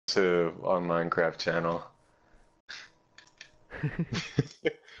to our Minecraft channel.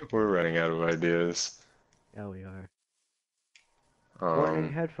 We're running out of ideas. Yeah, we are. Warning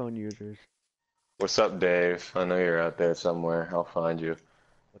Um, headphone users. what's up, Dave? I know you're out there somewhere. I'll find you.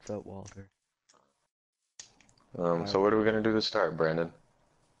 What's up, Walter? So what are we gonna do to start, Brandon?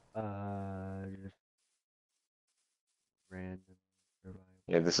 Just random survival.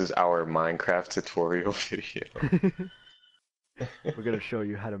 Yeah, this is our Minecraft tutorial video. We're gonna show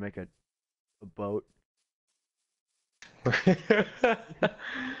you how to make a boat. Like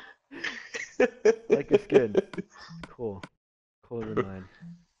your skin. Cool. Cooler than mine.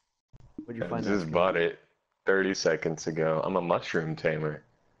 Where'd you find I that just skin? bought it 30 seconds ago. I'm a mushroom tamer.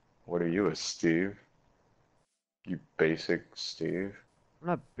 What are you, a Steve? You basic Steve? I'm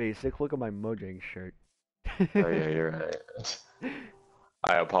not basic. Look at my Mojang shirt. Oh yeah, you're right.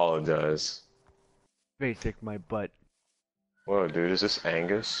 I apologize. Basic my butt. Whoa, dude, is this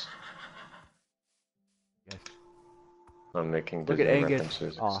Angus? Yes. I'm making Look at Disney Angus.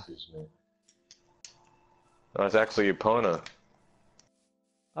 references, Aw. excuse me. Oh, it's actually Epona.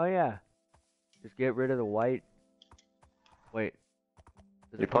 Oh yeah. Just get rid of the white. Wait.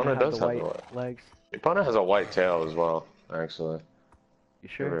 Does Epona does have the white white. legs? Epona has a white tail as well, actually. You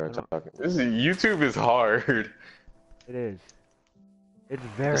sure? YouTube is hard. It is. It's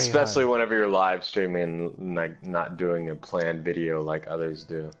very Especially hard. whenever you're live streaming, like not doing a planned video like others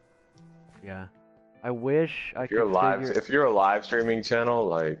do. Yeah. I wish I If you're could live, figure... if you're a live streaming channel,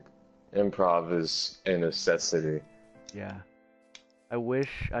 like improv is a necessity. Yeah. I wish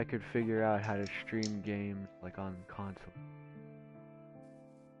I could figure out how to stream games like on console.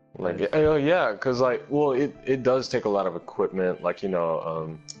 Like, oh yeah, cause like, well, it does take a lot of equipment, like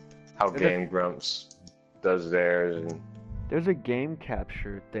how Game Grumps does theirs, and there's a game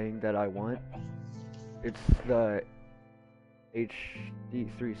capture thing that I want. It's the HD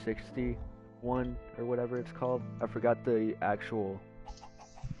 360 one or whatever it's called. I forgot the actual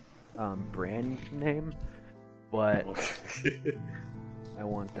brand name, but I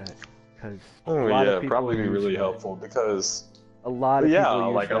want that because a lot of people probably be really that. helpful because a lot of people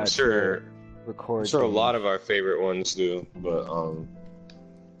use like that I'm sure, to record. I'm sure a things. lot of our favorite ones do, but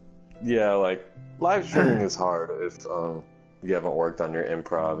yeah, like live streaming is hard if you haven't worked on your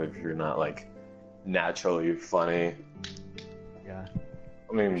improv, if you're not like naturally funny. Yeah.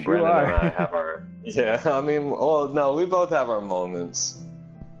 I mean, Brandon and I have our I mean, well, no, we both have our moments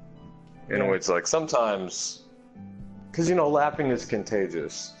in which like sometimes, because laughing is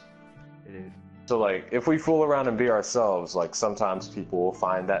contagious. It is. So like, if we fool around and be ourselves, like sometimes people will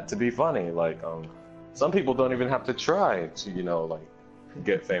find that to be funny. Like, some people don't even have to try to, like,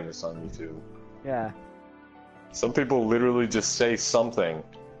 get famous on YouTube. Yeah. Some people literally just say something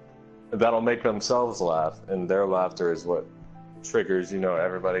that'll make themselves laugh, and their laughter is what triggers,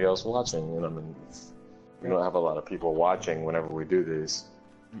 everybody else watching. I mean, we don't have a lot of people watching whenever we do these.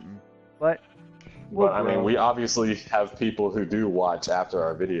 But I mean, we obviously have people who do watch after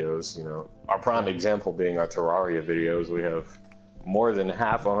our videos, Our prime example being our Terraria videos. We have more than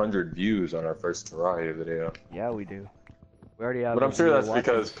 100 views on our first Terraria video. Yeah, we do. We already have. But I'm sure that's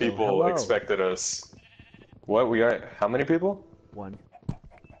because people expected us. What, we are? How many people? 1.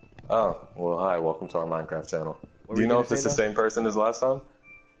 Oh, well, hi, welcome to our Minecraft channel. Do you know if this is the same person as last time?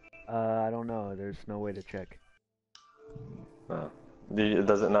 I don't know. There's no way to check.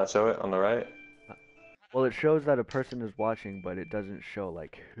 Does it not show it on the right? Well, it shows that a person is watching, but it doesn't show,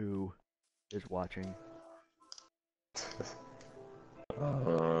 like, who is watching.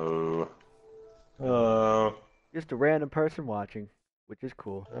 Oh. Just a random person watching, which is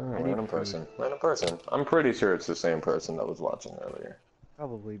cool. Random person. I'm pretty sure it's the same person that was watching earlier.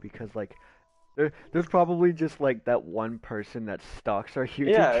 Probably, because, like, there's probably just, like, that one person that stalks our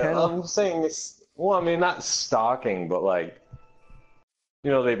YouTube channel. I'm saying it's... Well, I mean, not stalking, but, like...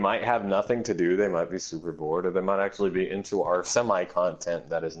 they might have nothing to do, they might be super bored, or they might actually be into our semi-content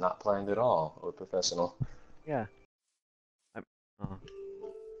that is not planned at all, or professional. Yeah.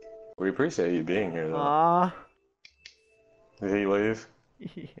 We appreciate you being here, though. Did he leave?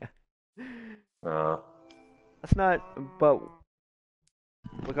 Yeah. That's not, but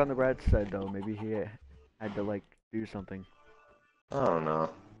look on the bright side, though. Maybe he had to, like, do something. I don't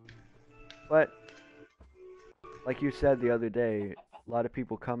know. But, like you said the other day, a lot of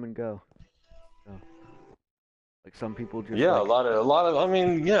people come and go. So, like some people just a lot of. I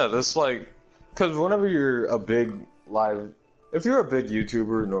mean, that's like, because whenever you're a big if you're a big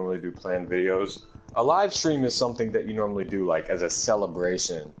YouTuber, normally do planned videos. A live stream is something that you normally do like as a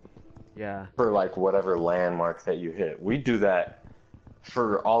celebration. Yeah. For like whatever landmark that you hit. We do that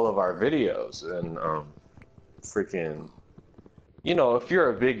for all of our videos, and freaking you know, if you're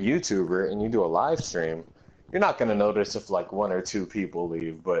a big YouTuber and you do a live stream, you're not gonna notice if like one or two people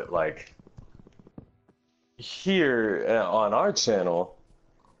leave, but like here on our channel,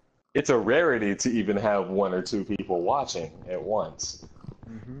 it's a rarity to even have one or two people watching at once.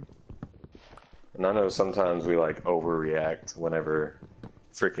 Mhm. And I know sometimes we like overreact whenever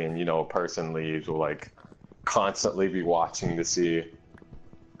freaking, you know, a person leaves. We'll like constantly be watching to see.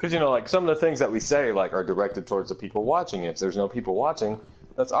 Because, you know, like some of the things that we say like are directed towards the people watching. If there's no people watching,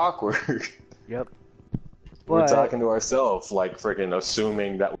 that's awkward. Yep. We're But talking to ourselves, like freaking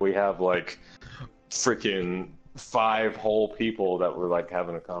assuming that we have like freaking five whole people that we're like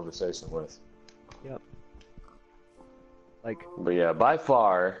having a conversation with. yep. Like But yeah, by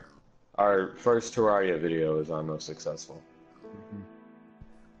far, our first Terraria video is our most successful. mhm.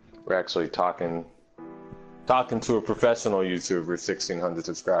 We're actually talking to a professional YouTuber, 1,600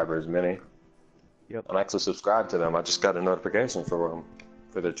 subscribers, Minnie. Yep. I'm actually subscribed to them. I just got a notification for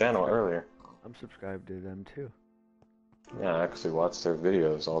their channel earlier. I'm subscribed to them too. Yeah, I actually watch their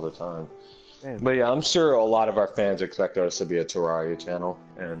videos all the time. Damn. But yeah, I'm sure a lot of our fans expect us to be a Terraria channel,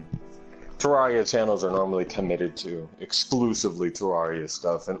 and Terraria channels are normally committed to exclusively Terraria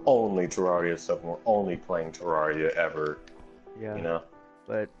stuff and only Terraria stuff, and we're only playing Terraria ever, Yeah. you know?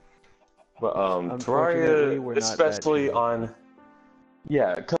 But But unfortunately, we're Terraria, not that especially channel. on,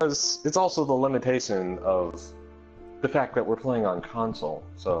 yeah, because it's also the limitation of the fact that we're playing on console.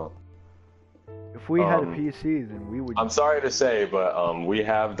 So If we had a PC, then we would. I'm sorry to say, but we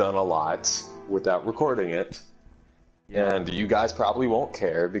have done a lot without recording it, Yeah. and you guys probably won't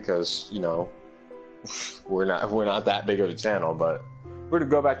care because you know we're not that big of a channel. But if we're to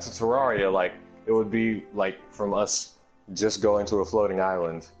go back to Terraria, like it would be like from us just going to a floating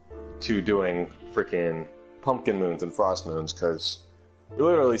island to doing freaking pumpkin moons and frost moons, because we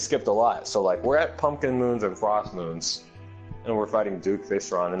literally skipped a lot. So like we're at pumpkin moons and frost moons, and we're fighting Duke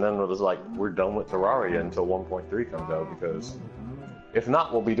Fishron, and then it was like we're done with Terraria until 1.3 comes out, because if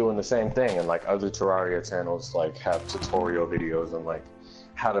not, we'll be doing the same thing, and like other Terraria channels like have tutorial videos and like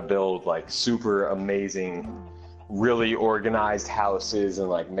how to build like super amazing, really organized houses and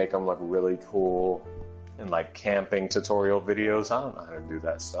like make them look really cool, and like camping tutorial videos. I don't know how to do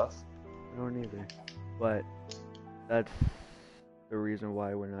that stuff. I don't either. But that's the reason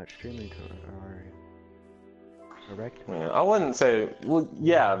why we're not streaming Terraria. Correct? Yeah, I wouldn't say, well,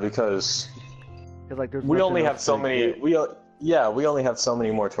 yeah, because Because like there's we nothing only have else so to many. get. We only have so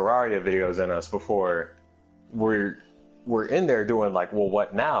many more Terraria videos in us before we're in there doing like, well,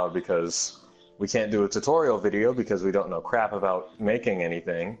 what now? Because we can't do a tutorial video because we don't know crap about making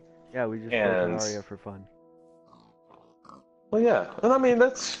anything. Yeah, we just play And Terraria for fun. well, yeah, and I mean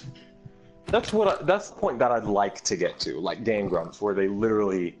that's the point that I'd like to get to, like Game Grumps, where they're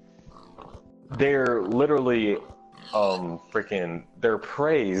literally freaking they're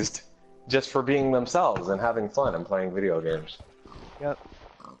praised just for being themselves and having fun and playing video games. Yep.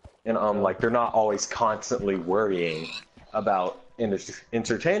 And like they're not always constantly worrying about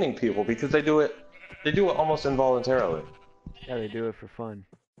entertaining people, because they do it almost involuntarily. Yeah, they do it for fun.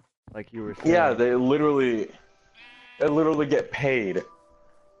 Like you were saying. Yeah, they literally get paid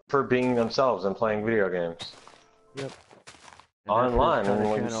for being themselves and playing video games. Yep. Online, and and that's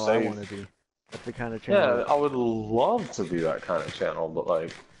when the you channel say, I want to be. That's the kind of channel. yeah, I would love to be that kind of channel, but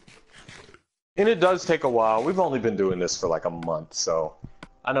like, and it does take a while. We've only been doing this for like a month, so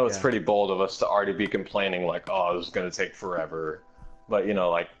I know it's Yeah. pretty bold of us to already be complaining like, oh, this is gonna take forever. But you know,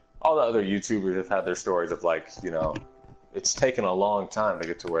 like all the other YouTubers have had their stories of like, you know, it's taken a long time to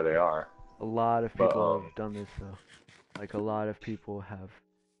get to where they are. A lot of But, people have done this though. Like a lot of people have.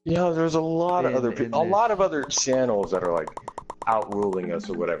 Yeah, there's a lot of other in people, a this. lot of other channels that are like outruling us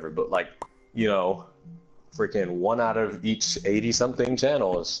or whatever. But like, you know, freaking one out of each 80 something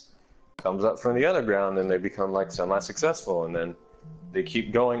channels comes up from the underground, and they become like semi-successful, and then they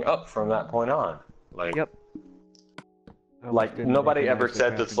keep going up from that point on. Like, Yep. I almost like didn't nobody ever recognize the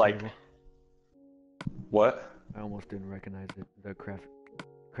said this crafting like, table. what? I almost didn't recognize it. The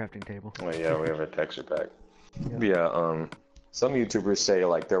crafting table. Oh yeah, we have a texture pack. Yep. Yeah, some YouTubers say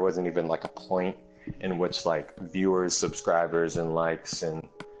like there wasn't even like a point in which like viewers, subscribers, and likes and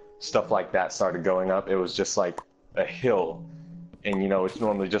stuff like that started going up. It was just like a hill, and you know, it's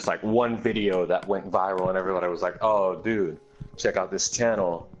normally just like one video that went viral, and everybody was like, "Oh, dude, check out this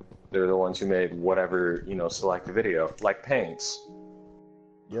channel. They're the ones who made whatever, you know, select video." Like Paints.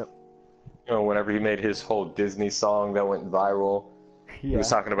 Yep. You know, whenever he made his whole Disney song that went viral, he Yeah. was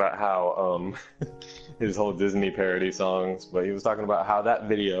talking about how his whole Disney parody songs, but he was talking about how that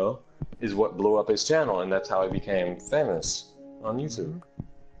video is what blew up his channel, and that's how he became famous on YouTube.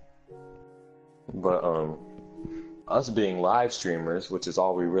 But us being live streamers, which is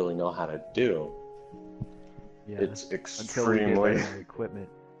all we really know how to do, Yeah. it's Until we get extremely. better equipment.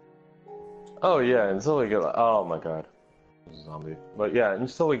 Oh yeah, until we get. Oh my god, zombie. But yeah,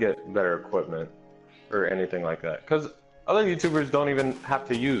 until we get better equipment or anything like that, because other YouTubers don't even have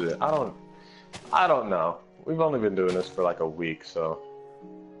to use it. I don't know. We've only been doing this for like a week, so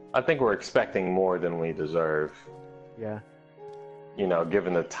I think we're expecting more than we deserve. Yeah. You know,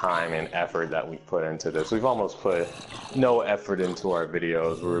 given the time and effort that we put into this. We've almost put no effort into our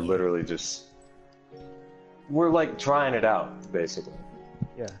videos. We're literally just, we're like trying it out, basically.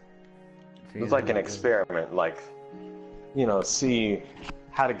 Yeah. It's like an experiment, like, you know, see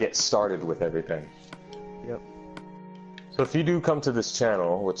how to get started with everything. Yep. So if you do come to this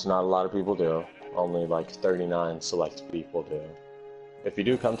channel, which not a lot of people do, only like 39 select people do. If you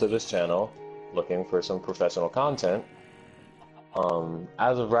do come to this channel looking for some professional content,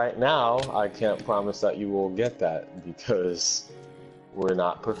 as of right now, I can't promise that you will get that because we're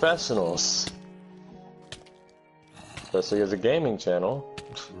not professionals. Especially as a gaming channel,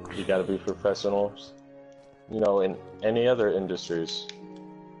 you gotta be professionals, you know, in any other industries.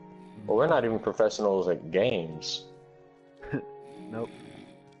 But we're not even professionals at games. Nope.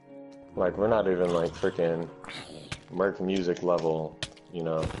 Like, we're not even like freaking Merc Music level, you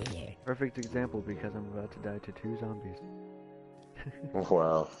know. Perfect example because I'm about to die to 2 zombies.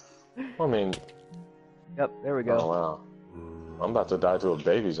 Wow. I mean, Yep, there we go. oh wow. I'm about to die to a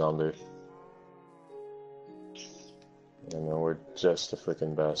baby zombie. You know, we're just the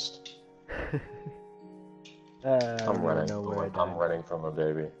freaking best. I'm running. I'm running from a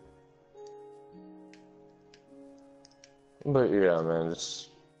baby. But yeah, man, it's.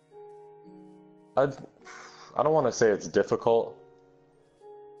 I don't want to say it's difficult,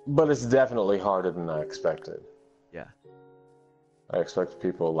 but it's definitely harder than I expected. Yeah. I expect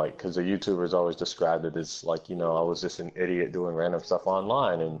people like, because the YouTubers always described it as like, you know, I was just an idiot doing random stuff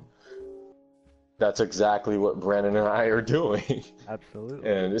online, and that's exactly what Brandon and I are doing. Absolutely.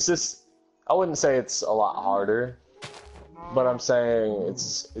 And it's just, I wouldn't say it's a lot harder, but I'm saying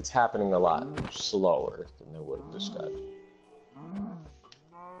it's happening a lot slower than they would have described.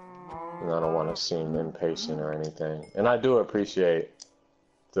 And I don't want to seem impatient or anything. And I do appreciate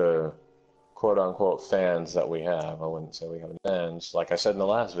the quote-unquote fans that we have. I wouldn't say we have fans. Like I said in the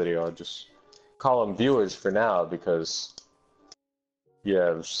last video, I'll just call them viewers for now because,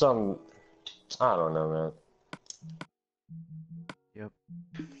 yeah, some, I don't know, man. Yep.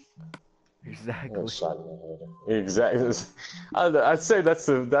 Exactly. Exactly. I'd say that's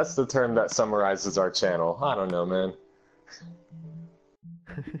the term that summarizes our channel. I don't know, man.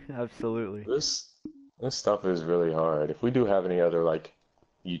 Absolutely. This stuff is really hard. If we do have any other like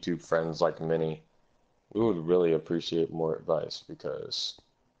YouTube friends like Minnie, we would really appreciate more advice because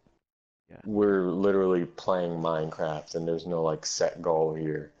we're literally playing Minecraft and there's no like set goal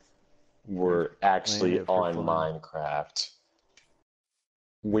here. We're actually on Minecraft.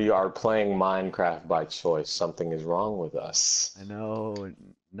 We are playing Minecraft by choice. Something is wrong with us. I know,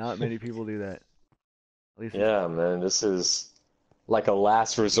 not many people do that. At least yeah, man, this is like a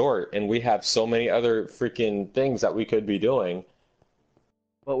last resort, and we have so many other freaking things that we could be doing.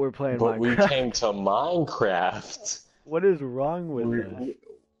 But we're playing But Minecraft. we came to Minecraft. What is wrong with us?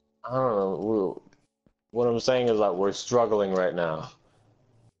 I don't know. What I'm saying is that we're struggling right now.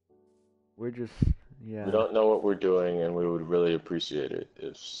 We're just, yeah. We don't know what we're doing, and we would really appreciate it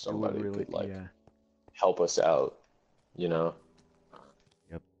if somebody could like help us out, you know?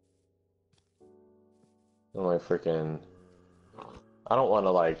 Yep. I'm like freaking. I don't want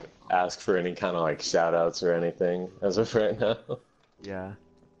to like ask for any kind of like shout outs or anything as of right now. Yeah.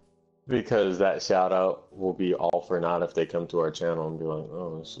 Because that shout out will be all for naught if they come to our channel and be like,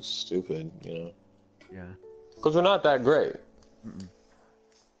 oh, this is stupid, you know? Yeah. Because we're not that great. Mm-mm.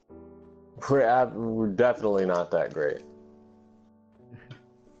 We're definitely not that great.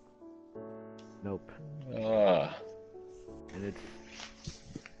 Nope. And it's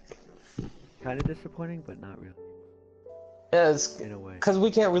kind of disappointing, but not really. Yeah, it's in a way. Because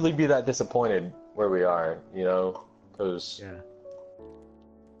we can't really be that disappointed where we are, you know? Because,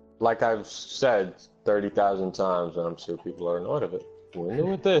 like I've said 30,000 times, and I'm sure people are annoyed of it, we're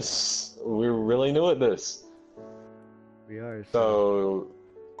new at this. We're really new at this. We are. So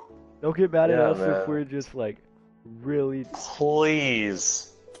don't get mad at us if we're just like really.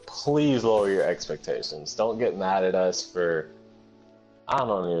 Please lower your expectations. Don't get mad at us for. I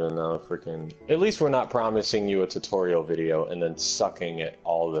don't even know, freaking. At least we're not promising you a tutorial video and then sucking at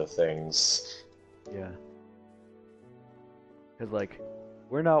all the things. Yeah. Because, like,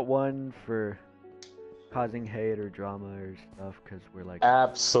 we're not one for causing hate or drama or stuff, because we're like.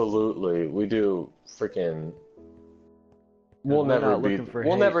 Absolutely. We do freaking Because we're not looking for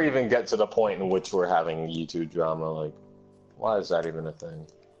We'll hate. never even get to the point in which we're having YouTube drama. Like, why is that even a thing?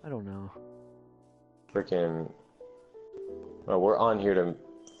 I don't know. Freaking, well, we're on here to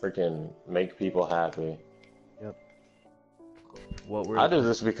freaking make people happy. Yep. What we're I do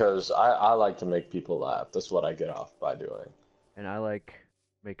this because I like to make people laugh. That's what I get off by doing. and I like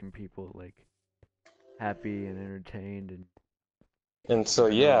making people like happy and entertained And so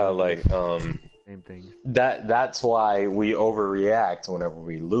even though yeah, those like are same things. that's why we overreact whenever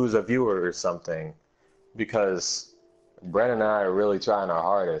we lose a viewer or something, because Brent and I are really trying our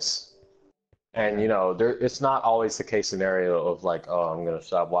hardest. And you know, it's not always the case scenario of like, oh, I'm gonna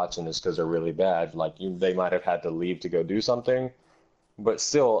stop watching this because they're really bad. Like they might have had to leave to go do something, but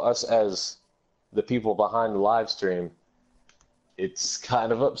still, us as the people behind the live stream, it's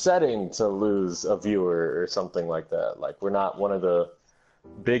kind of upsetting to lose a viewer or something like that. Like we're not one of the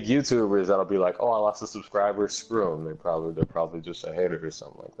big YouTubers that'll be like, oh, I lost a subscriber, screw them. They're probably just a hater or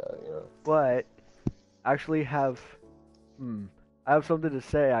something like that, you know. But actually I have something to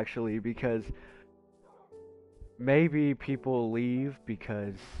say actually because maybe people leave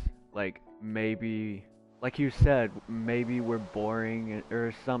because maybe like you said, maybe we're boring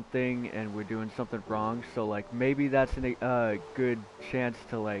or something and we're doing something wrong, so like maybe that's a good chance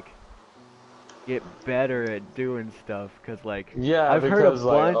to like get better at doing stuff because like Yeah, I've heard a because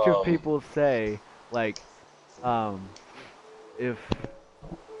like bunch of people say like um if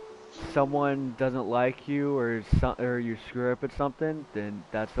someone doesn't like you or you screw up at something, then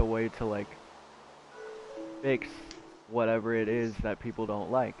that's a way to like fix whatever it is that people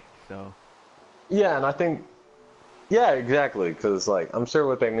don't like. So yeah, and I think yeah, exactly, because like I'm sure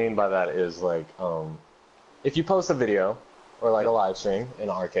what they mean by that is like if you post a video or like a yep. live stream in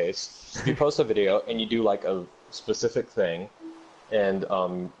our case, if you post a video and you do like a specific thing and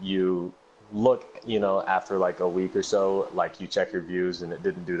you look, you know, after like a week or so, like you check your views and it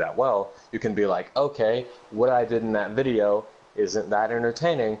didn't do that well, you can be like, okay, what I did in that video isn't that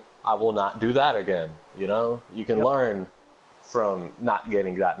entertaining. I will not do that again. You know, you can Yep. learn from not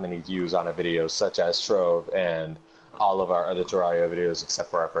getting that many views on a video, such as Trove and all of our other Terraria videos, except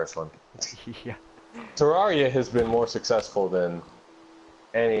for our first one. Yeah. Terraria has been more successful than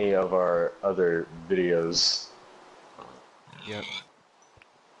any of our other videos. Yep.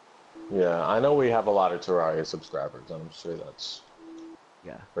 Yeah, I know we have a lot of Terraria subscribers, and I'm sure that's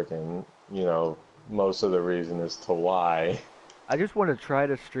Yeah. freaking, you know, most of the reason as to why. I just want to try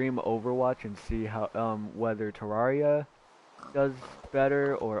to stream Overwatch and see how whether Terraria does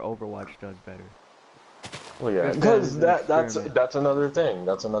better or Overwatch does better. Well, yeah, Just because as an experiment. that's another thing.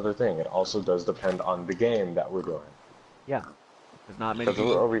 That's another thing. It also does depend on the game that we're doing. Yeah. Because not many Because we're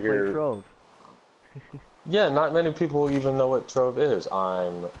people over play here. Trove. Yeah, not many people even know what Trove is.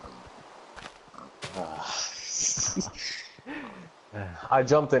 I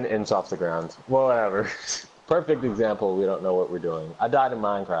jumped an inch off the ground. Well, whatever. Perfect example. We don't know what we're doing. I died in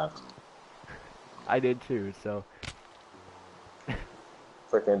Minecraft. I did too, so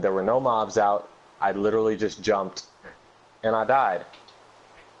Freaking, there were no mobs out. I literally just jumped, and I died.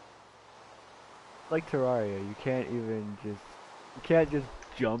 like Terraria, you can't just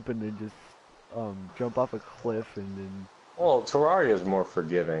jump and then just jump off a cliff and then Well, Terraria is more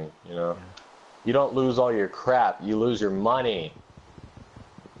forgiving, you know? yeah. You don't lose all your crap, you lose your money.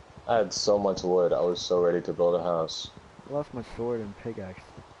 I had so much wood, I was so ready to build a house. I lost my sword and pickaxe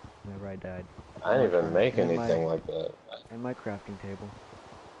whenever I died. I didn't even make And anything like that. my crafting table.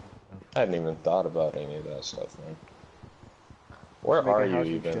 And I hadn't even thought about any of that stuff, man. Where make a are you house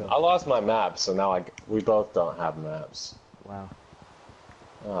and even? chill. I lost my map, so now we both don't have maps. Wow.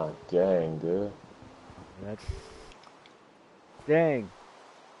 Ah, dang, dude. That's dang.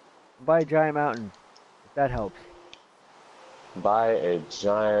 Buy a giant mountain. If that helps. By a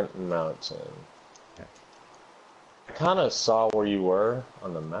giant mountain. Yeah. I kind of saw where you were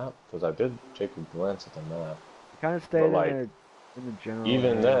on the map, because I did take a glance at the map. I kind of stayed like, in the general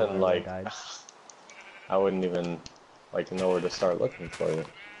Even area then, where I like, died. I wouldn't even, like, know where to start looking for you.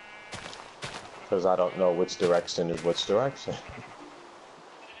 Because I don't know which direction is which direction.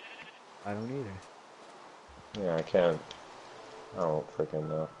 I don't either. Yeah, I can't. I don't freaking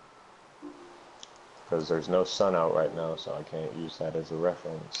know. Because there's no sun out right now, so I can't use that as a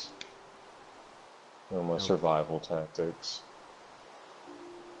reference. No more survival tactics.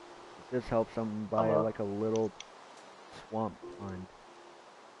 This helps them buy like a little swamp pond.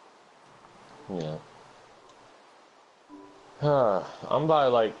 Yeah. I'm by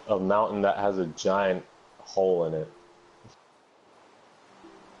like a mountain that has a giant hole in it.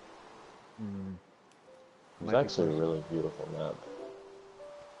 It's actually a really beautiful map.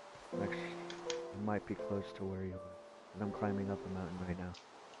 It might be close to where you are. And I'm climbing up a mountain right now.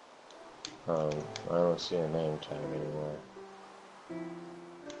 I don't see a name tag anymore.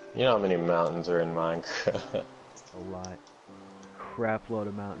 You know how many mountains are in Minecraft? A lot. Crap load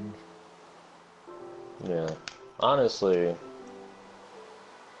of mountains. Yeah. Honestly,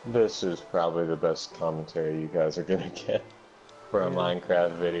 this is probably the best commentary you guys are gonna get for a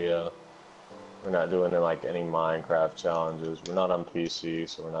Minecraft video. We're not doing like any Minecraft challenges. We're not on PC,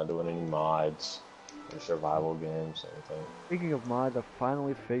 so we're not doing any mods or survival games, anything. Speaking of mods, I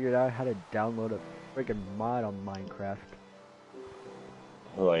finally figured out how to download a freaking mod on Minecraft.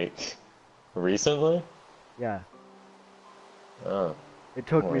 Like, recently? Yeah. Oh. It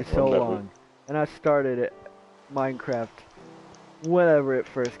took me so long. And I started it, Minecraft, whenever it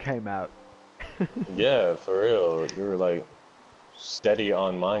first came out. Yeah, for real. You were like steady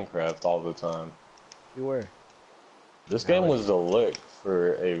on Minecraft all the time. You were. This game was the lick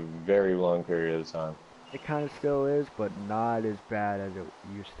for a very long period of time. It kind of still is, but not as bad as it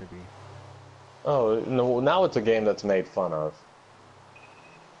used to be. Oh, no, now it's a game that's made fun of.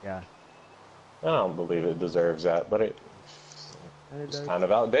 Yeah. I don't believe it deserves that, but it's kind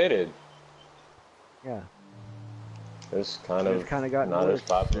of outdated. Yeah. It's kind of gotten not worse as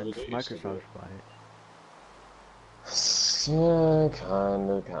popular as since it used to be. Microsoft bought it. Yeah,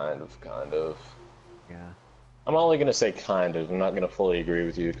 kind of. Yeah. I'm only gonna say kind of. I'm not gonna fully agree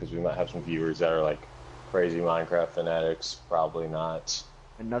with you because we might have some viewers that are like crazy Minecraft fanatics. Probably not.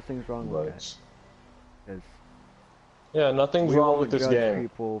 And nothing's wrong with that. 'Cause yeah, nothing's wrong with this game.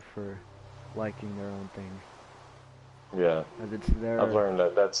 People for liking their own things. Yeah. Because it's their... I've learned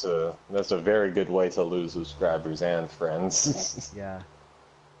that that's a very good way to lose subscribers and friends. Yeah.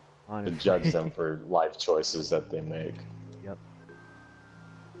 Honestly. To judge them for life choices that they make. Yep.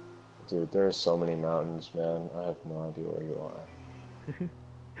 Dude, there are so many mountains, man. I have no idea where you are.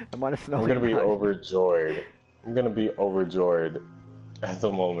 I'm on a snowy I'm gonna be mountain. overjoyed. I'm gonna be overjoyed at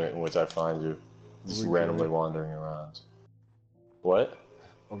the moment in which I find you. Just randomly wandering around. What?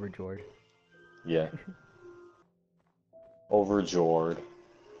 Overjoyed. Yeah. Overjoyed.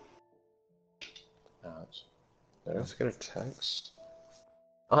 Ouch. Did I just get a text?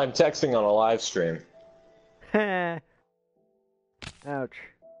 I'm texting on a live stream. Ouch.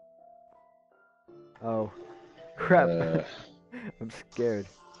 Oh. Crap. I'm scared.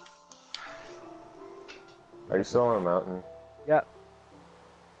 Are you still on a mountain? Yep.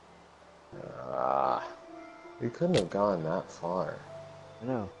 You couldn't have gone that far. I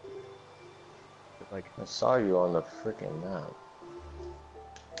know. But like, I saw you on the freaking map.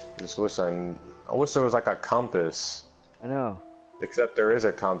 Just wish I wish there was like a compass. I know. Except there is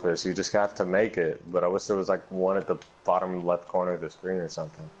a compass. You just have to make it. But I wish there was like one at the bottom left corner of the screen or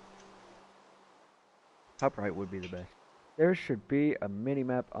something. Top right would be the best. There should be a mini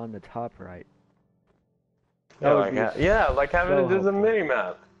map on the top right. Yeah, like having it as a mini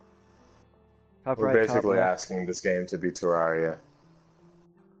map. We're basically asking this game to be Terraria.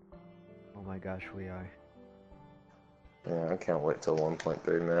 Oh my gosh, we are. Yeah, I can't wait till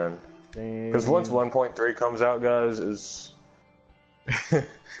 1.3, man. Because once 1.3 comes out, guys,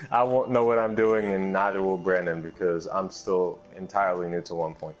 I won't know what I'm doing, and neither will Brandon, because I'm still entirely new to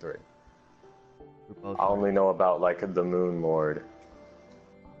 1.3. I only know about like the Moon Lord,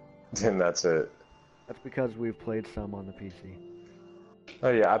 and that's it. That's because we've played some on the PC. Oh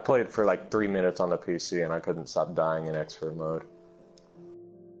yeah, I played for like 3 minutes on the PC, and I couldn't stop dying in expert mode.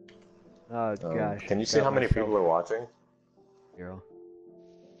 Oh gosh. Can you see how many people are watching? 0.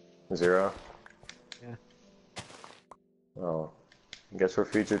 0? Yeah. Oh. I guess we're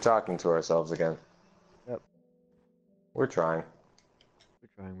future talking to ourselves again. Yep. We're trying.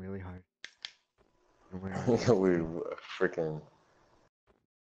 We're trying really hard. We freaking...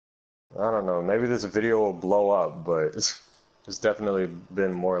 I don't know, maybe this video will blow up, but it's definitely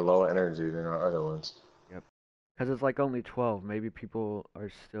been more low energy than our other ones. Yep. Because it's like only 12. Maybe people are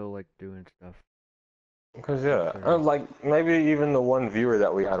still like doing stuff. Because yeah, like maybe even the one viewer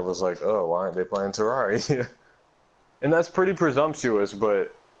that we had was like, oh, why aren't they playing Terraria? And that's pretty presumptuous,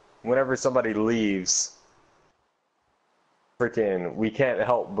 but whenever somebody leaves, freaking, we can't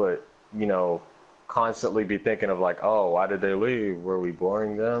help but, you know, constantly be thinking of like, oh, why did they leave? Were we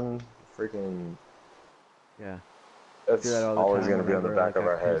boring them? Freaking... Yeah. That's always going to be on the back of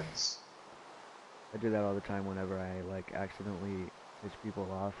our heads. I do that all the time whenever I, like, accidentally piss people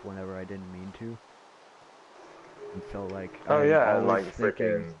off whenever I didn't mean to. And so, like, oh yeah, and like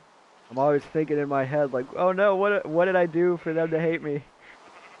freaking... I'm always thinking in my head, like, oh no, what did I do for them to hate me?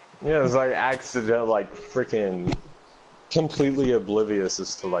 Yeah, it's like accident, like freaking completely oblivious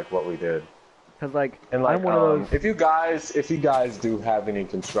as to like what we did. Cause like, and like, I'm one of those... if you guys do have any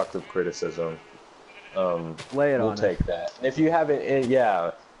constructive criticism, Lay it we'll on take us. that. And if you have it,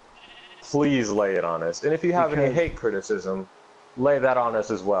 yeah, please lay it on us. And if you have any Because hate criticism, lay that on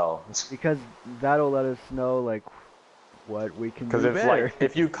us as well. because that'll let us know like what we can Because do if better. like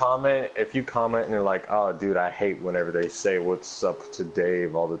if you comment and you're like, oh dude, I hate whenever they say what's up to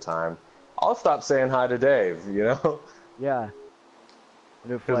Dave all the time, I'll stop saying hi to Dave, you know? Yeah.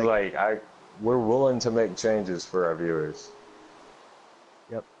 And if Because like, we're willing to make changes for our viewers.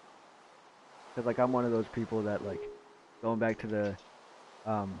 yep. Because like I'm one of those people that like going back to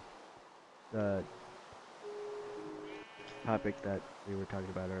um the topic that we were talking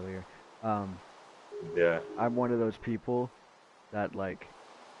about earlier. Um, Yeah. I'm one of those people that like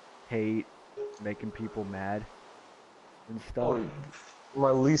hate making people mad and stuff. Oh, my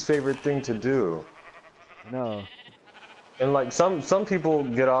least favorite thing to do. No, And like some people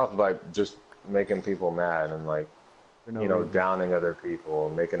get off by just making people mad and like, for no you know, reason. downing other people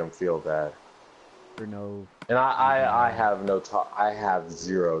and making them feel bad. For no And reason at I all. have I have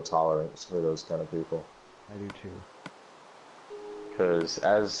zero tolerance for those kind of people. I do too. Because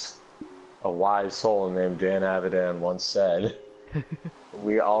as a wise soul named Dan Avidan once said,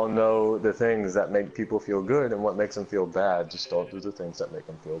 we all know the things that make people feel good and what makes them feel bad. Just don't do the things that make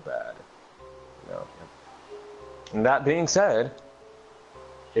them feel bad. You know? Yep. And that being said,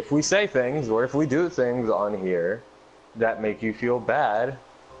 if we say things or if we do things on here that make you feel bad,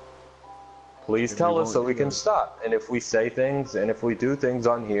 please Then we tell us so won't we do can it. stop. And if we say things and if we do things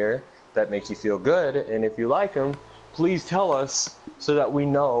on here that make you feel good and if you like them, please tell us so that we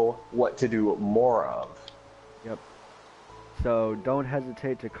know what to do more of. Yep. So don't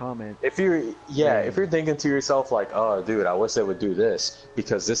hesitate to comment. If you're thinking to yourself like, oh dude, I wish they would do this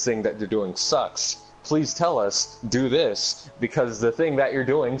because this thing that they're doing sucks. Please tell us, do this because the thing that you're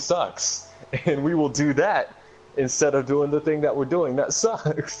doing sucks. And we will do that instead of doing the thing that we're doing that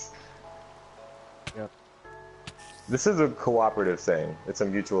sucks. Yep. This is a cooperative thing. It's a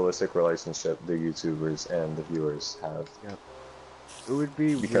mutualistic relationship the YouTubers and the viewers have. Yep. It would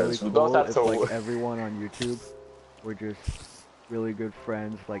be really Because we both cool have if to. like everyone on YouTube were just really good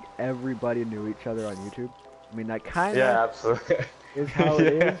friends. Like everybody knew each other on YouTube. I mean, that kind of Yeah, absolutely. is how it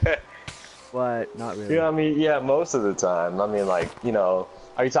is, Yeah. but not really. Yeah, I mean, yeah, most of the time. I mean, like, you know,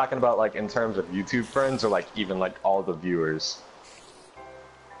 are you talking about like in terms of YouTube friends or like even like all the viewers?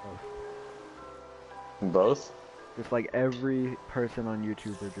 Both? Just like every person on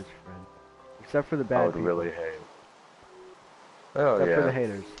YouTube are just friends, except for the bad I would people. really hate. Oh Except for the yeah.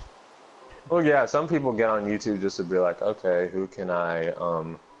 haters. Well, yeah, some people get on YouTube just to be like, okay, who can I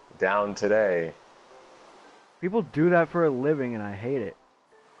down today? People do that for a living, and I hate it.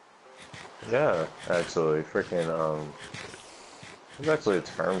 Yeah, actually, freaking there's actually a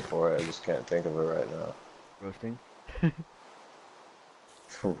term for it. I just can't think of it right now. Roasting.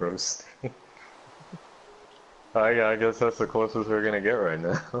 Roasting. I guess that's the closest we're gonna get right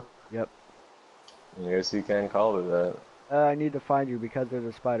now. Yep. I guess you can call it that. I need to find you because there's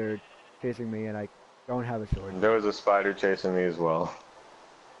a spider chasing me, and I don't have a sword. There was a spider chasing me as well.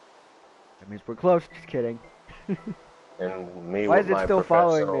 That means we're close. Just kidding. And me Why with is it still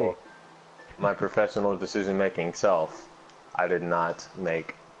following me? my professional decision-making self, I did not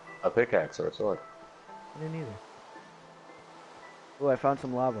make a pickaxe or a sword. I didn't either. Oh, I found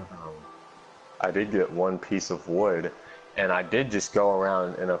some lava. I did get one piece of wood, and I did just go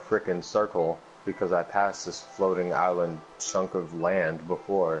around in a frickin' circle because I passed this floating island chunk of land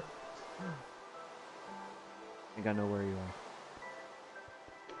before. I think I know where you are.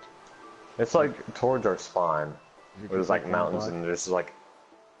 It's like towards our spawn. Is it There's just like one mountains block? and there's like,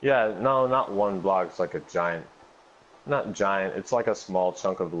 yeah, no, not one block. It's like a giant, not giant. It's like a small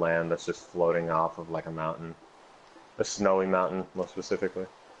chunk of land that's just floating off of like a mountain, a snowy mountain, more specifically.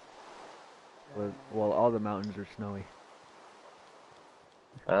 Well, all the mountains are snowy.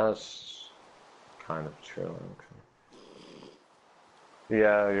 That's kind of true.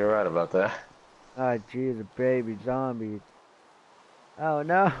 Yeah, you're right about that. Ah, geez, a baby zombie. Oh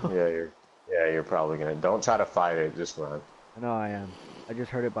no. You're probably gonna. Don't try to fight it. Just run. I know I am. I just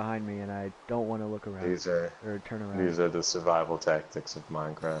heard it behind me, and I don't want to look around or turn around. These are the survival tactics of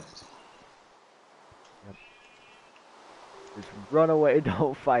Minecraft. Yep. Just run away.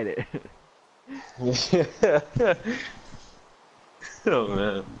 Don't fight it. Yeah. Oh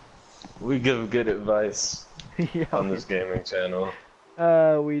man, we give good advice Yeah, on this gaming channel.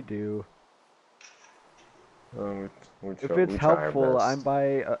 we do. We If we it's try our helpful, best. I'm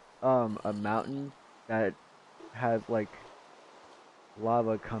by a mountain that has like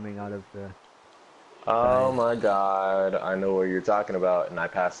lava coming out of the. Oh my god, I know what you're talking about, and I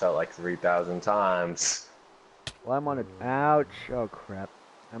passed out like 3,000 times. Well, I'm on a. Ouch! Oh crap!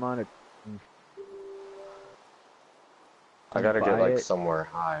 I'm on a. I You gotta get buy like it. somewhere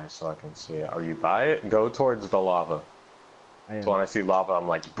high so I can see it. Are you by it? Go towards the lava. I So am. when I see lava, I'm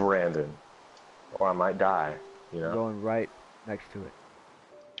like, Brandon. Or I might die, you I'm know? going right next to it.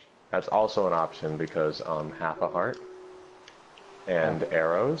 That's also an option because half a heart I have, and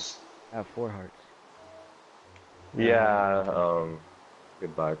arrows. I have 4 hearts. And I have Yeah, arrows also.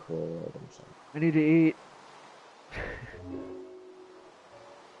 goodbye, cool world. I'm sorry. I need to eat.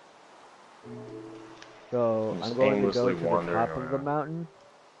 So I'm I'm just going to go aimlessly to the wandering top of the around. mountain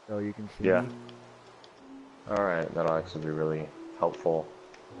so you can see Yeah. me. Alright, that'll actually be really helpful.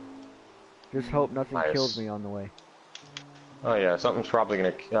 Just hope nothing kills Nice. me on the way. Oh yeah, something's probably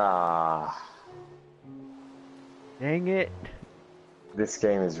gonna. Dang it. This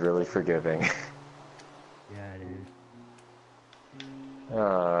game is really forgiving. Yeah, it is.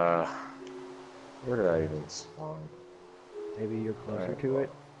 uh, where did I even spawn? Maybe you're closer Alright, to it. well.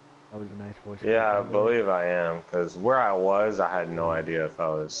 That was a nice voice crack, Yeah, I by the way. believe I am, because where I was, I had no idea if I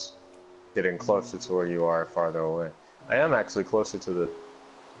was getting closer to where you are farther away. I am actually closer to the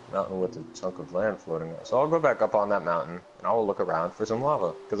mountain with a chunk of land floating out. So I'll go back up on that mountain, and I will look around for some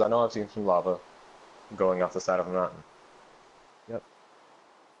lava, because I know I've seen some lava going off the side of a mountain. Yep.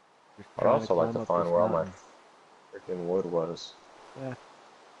 Just I'd trying to also like climb to up this find where all my mountain. freaking wood was. Yeah.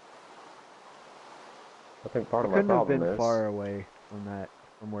 I think part You of my couldn't have problem been is, far away from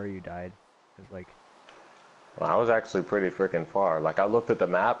from where you died. Cause like, well, I was actually pretty freaking far. Like, I looked at the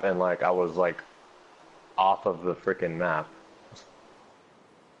map, and like, I was like off of the freaking map. oh,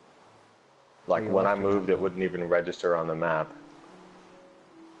 Like, you when I lost your map moved, it though. wouldn't even register on the map.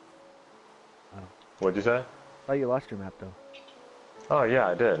 Oh. What'd you say? Thought you lost your map though. Oh yeah,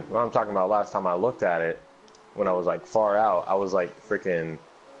 I did. What I'm talking about last time I looked at it, when I was like far out, I was like freaking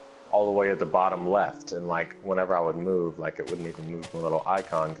all the way at the bottom left, and like whenever I would move, like it wouldn't even move my little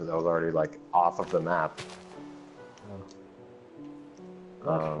icon because I was already like off of the map. Oh.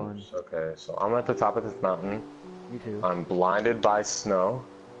 Well, that's fun. Okay, so I'm at the top of this mountain. Me too. I'm blinded by snow.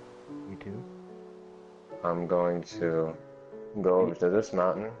 Me too. I'm going to go over to this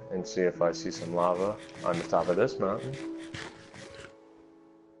mountain and see if I see some lava on the top of this mountain.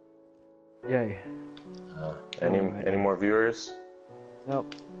 Yay. Any Going right any now. more viewers?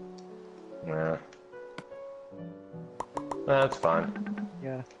 Nope. Nah, that's fine.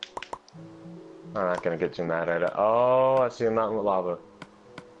 Yeah. I'm not gonna get too mad at it. Oh, I see a mountain with lava.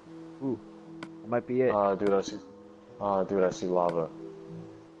 Ooh. That might be it. Oh, dude, I see. Oh, dude, I see lava.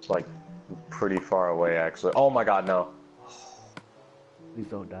 It's like pretty far away, actually. Oh my God, no. Please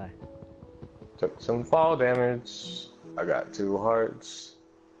don't die. Took some fall damage. I got 2 hearts.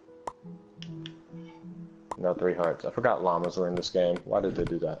 No, 3 hearts. I forgot llamas were in this game. Why did they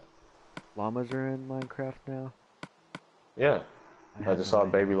do that? Llamas are in Minecraft now? Yeah, I I had just no saw a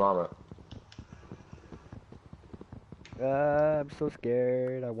idea. baby llama. I'm so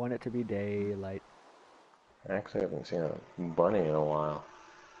scared. I want it to be daylight. I actually haven't seen a bunny in a while.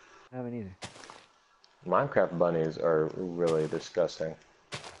 I haven't either. Minecraft bunnies are really disgusting.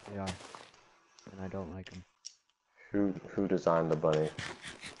 They are. And I don't like them. Who designed the bunny?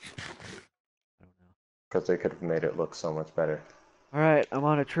 I don't know. Because they could have made it look so much better. Alright, I'm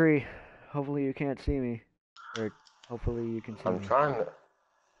on a tree. Hopefully you can't see me. Or hopefully you can see I'm me. trying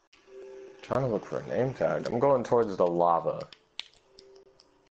to look for a name tag. I'm going towards the lava.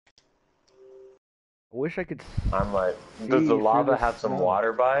 I wish I could I'm like, does the see through lava the have some snow.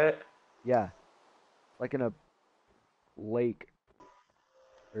 water by it? Yeah. Like in a lake.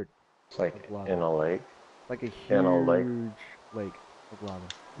 Or It's like of lava. in a lake. Like a In a lake. huge lake of lava.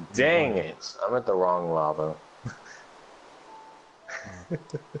 Dang Water. it! I'm at the wrong lava. I'm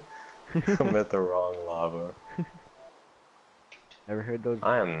Oh. at the wrong lava. Never heard those.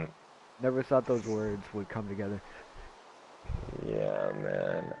 I am. Never thought those words would come together. Yeah,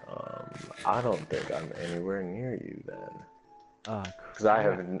 man. I don't think I'm anywhere near you then. Ah, Because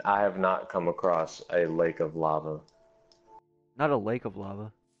crap. I have not come across a lake of lava. Not a lake of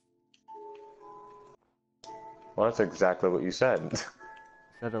lava. Well, that's exactly what you said. I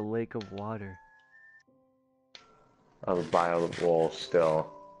said a lake of water. I was by a wall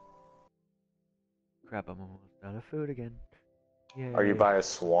still. Crap, I'm almost out of food again. Are you Yay. by a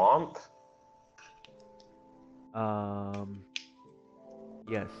swamp?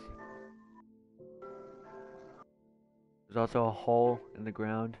 Yes. There's also a hole in the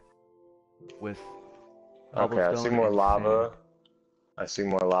ground with Okay, I see cobblestone more and sand. lava. I see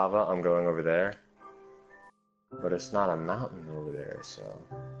more lava. I'm going over there. But it's not a mountain over there, so.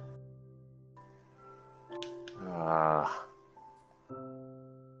 Ah.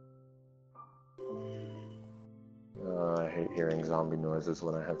 I hate hearing zombie noises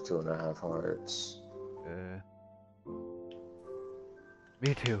when I have 2.5 hearts.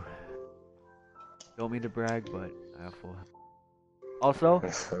 Me too. Don't mean to brag, but I have full health. Also,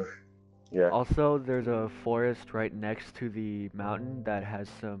 Yeah. there's a forest right next to the mountain that has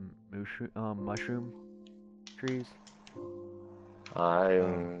some mushroom trees.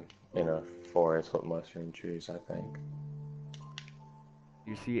 I'm in a forest with mushroom trees, I think.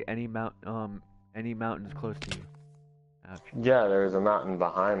 Do you see any mountains close to you? Ouch. Yeah, there's a mountain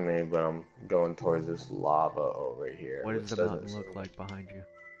behind me, but I'm going towards this lava over here, What does which the doesn't mountain seem look like behind you?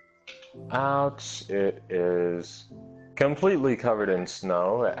 Ouch. It is completely covered in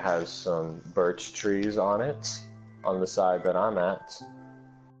snow. It has some birch trees on it, on the side that I'm at.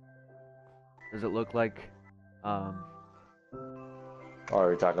 Does it look like, Oh, are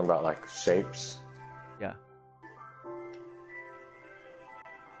we talking about like shapes? yeah.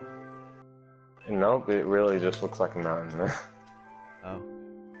 Nope, it really just looks like a mountain.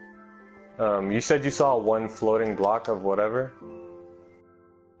 Oh. You said you saw one floating block of whatever?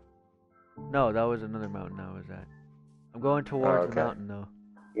 No, that was another mountain I was at. I'm going Oh, towards the okay. mountain though.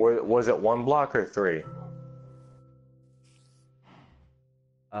 Was it one block or three?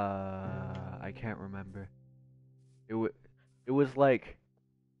 I can't remember. It was like,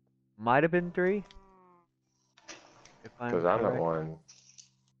 might have been 3, if I'm Because I'm at correct. one,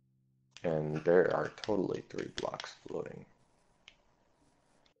 and there are totally 3 blocks floating.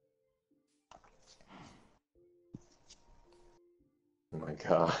 Oh my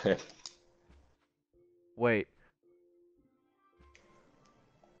god. Wait,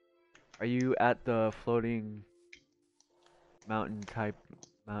 are you at the floating mountain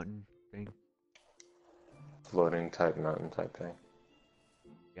thing? Floating type mountain type thing.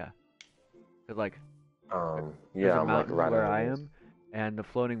 Yeah. 'Cause like, there's Yeah, a I'm like mountain right where I underneath. am, and the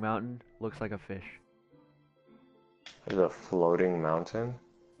floating mountain looks like a fish. There's a floating mountain?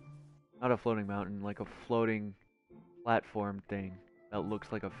 Not a floating mountain, like a floating platform thing that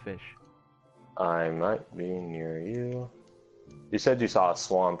looks like a fish. I might be near you. You said you saw a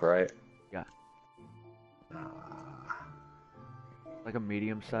swamp, right? Yeah, Uh, like a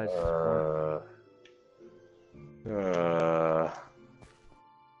medium-sized swamp. uh, uh,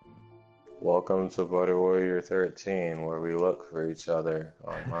 Welcome to Butter Warrior 13, where we look for each other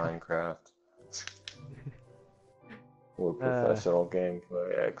on Minecraft. We're professional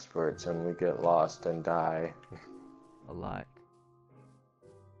gameplay experts and we get lost and die. A lot.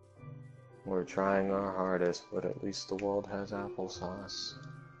 We're trying our hardest, but at least the world has applesauce.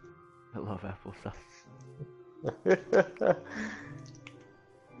 I love applesauce.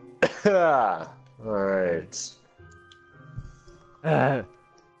 Alright. Might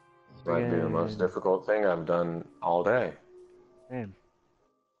be the most difficult thing I've done all day. Same.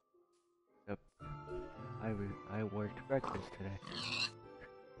 Yep. I worked breakfast today.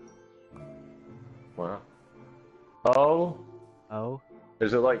 Wow. Oh, Oh?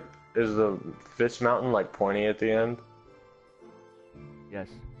 is the fish mountain like pointy at the end? Yes.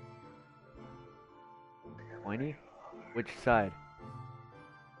 Pointy? Which side?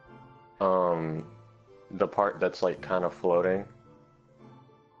 The part that's like kind of floating.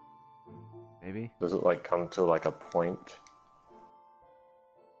 Maybe? Does it like come to like a point?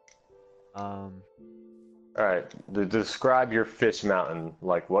 Alright, describe your fish mountain.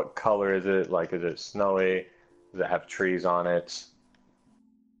 Like what color is it? Like is it snowy? Does it have trees on it?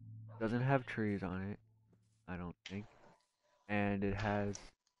 Doesn't have trees on it, I don't think. And it has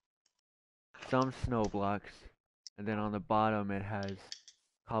some snow blocks. And then on the bottom it has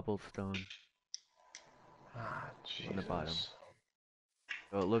cobblestone Ah, on the bottom. Jesus.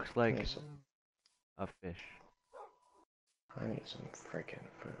 So it looks like a fish. I need some freaking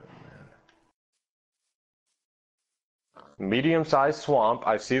food, man. Medium-sized swamp,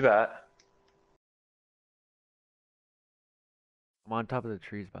 I see that. I'm on top of the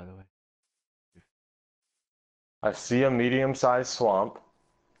trees, by the way. I see a medium-sized swamp.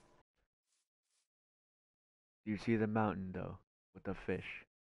 Do you see the mountain, though, with the fish?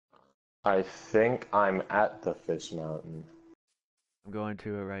 I think I'm at the fish mountain. I'm going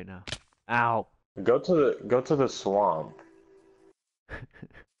to it right now. Ow! Go to the swamp.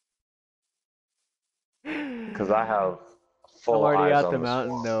 Because I have full I'm already eyes at on the the mountain,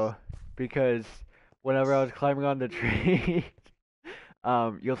 swamp. though, because whenever I was climbing on the tree,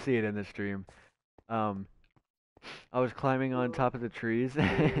 you'll see it in the stream. I was climbing on top of the trees,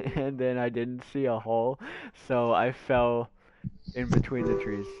 and then I didn't see a hole, so I fell in between the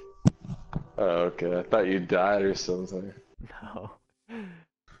trees. Oh, okay. I thought you died or something. No.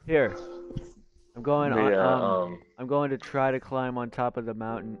 Here, I'm going on. Yeah, I'm going to try to climb on top of the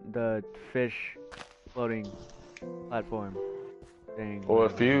mountain, the fish floating platform thing. well,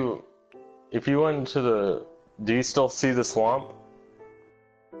 Whatever. if you went into the, do you still see the swamp?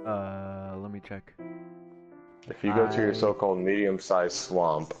 Let me check. If you go to your so-called medium-sized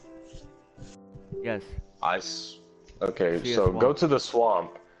swamp, Yes. Okay, See a so go swamp. to the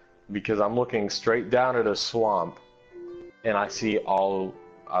swamp, because I'm looking straight down at a swamp, and I see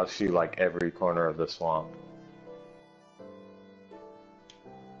like every corner of the swamp.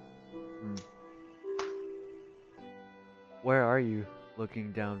 Hmm. Where are you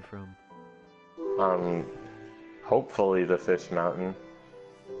looking down from? Hopefully the Fish Mountain.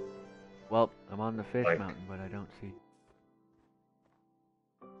 Well, I'm on the fish Like- mountain, but I don't see.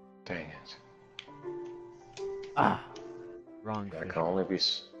 Dang it. Ah! Wrong There fish. can only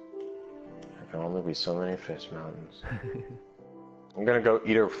be so many fish mountains. I'm gonna go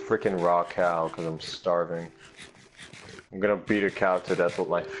eat a freaking raw cow because I'm starving. I'm gonna beat a cow to death with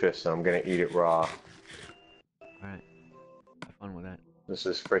my fist and I'm gonna eat it raw. Alright. Have fun with that. This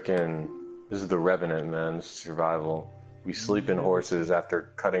is the Revenant, man. This is survival. We sleep in horses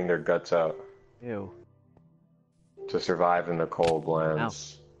after cutting their guts out Ew. to survive in the cold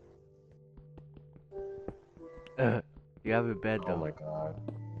lands. You have a bed though. Oh my god.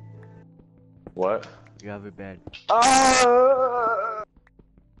 What? You have a bed. Ah!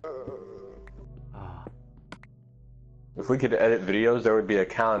 Ah. If we could edit videos, there would be a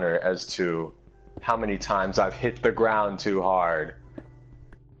counter as to how many times I've hit the ground too hard.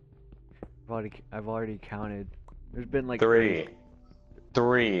 I've already counted. There's been like 3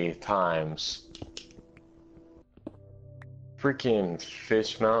 times. Freaking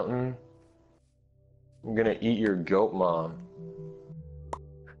Fish Mountain. I'm gonna eat your goat mom.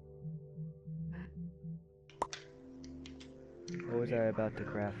 What was I about to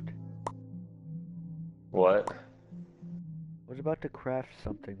craft? What? I was about to craft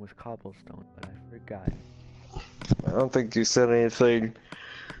something with cobblestone, but I forgot. I don't think you said anything.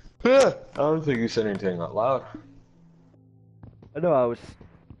 I don't think you said anything out loud. I know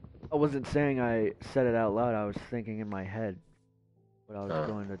I wasn't saying I said it out loud, I was thinking in my head what I was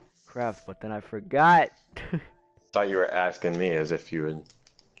going to craft, but then I forgot! Thought you were asking me as if you had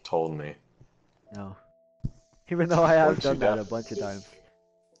told me. No. Even though I have Once you done that def- a bunch of times.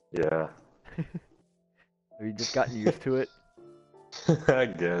 Yeah. Have you just gotten used to it? I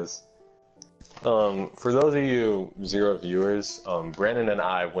guess. For those of you zero viewers, Brandon and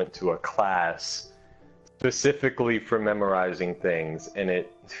I went to a class specifically for memorizing things, and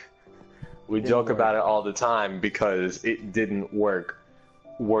we Didn't joke work. about it all the time because it didn't work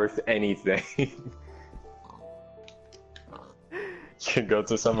worth anything. You can go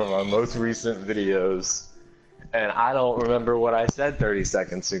to some of our most recent videos, and I don't remember what I said 30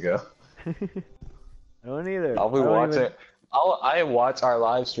 seconds ago. I don't either. I'll be I don't watching. even- I watch our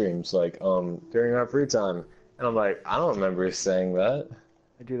live streams like during our free time, and I'm like, I don't remember saying that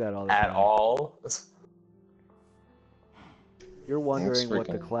I do that all the at time. all. You're wondering what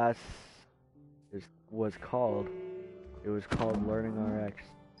the freaking- class was called. It was called Learning RX.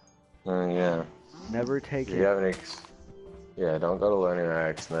 Yeah. Never take Do it. you have any? Yeah, don't go to Learning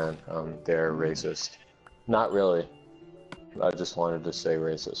RX, man. They're racist. Not really. I just wanted to say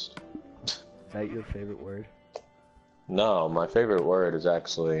racist. Is that your favorite word? No, my favorite word is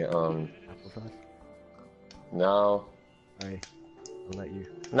actually Applesauce? no, Alright. I'll let you.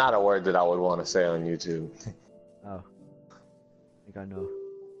 not a word that I would want to say on YouTube. Oh. I think I know.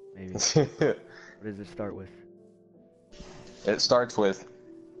 Maybe. What does it start with? It starts with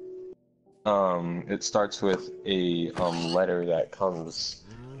a letter that comes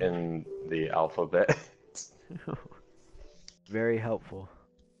in the alphabet. Very helpful.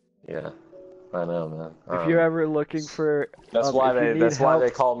 Yeah, I know, man. If you're ever looking for That's if why you they need that's why help, they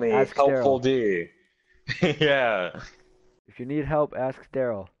call me ask Helpful Daryl. D. Yeah. If you need help, ask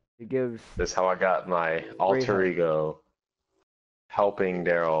Daryl. He gives That's how I got my alter help. ego. Helping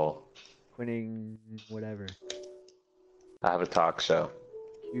Daryl. Quinning whatever. I have a talk show.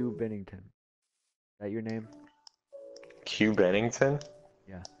 Hugh Bennington. Is that your name? Q Bennington?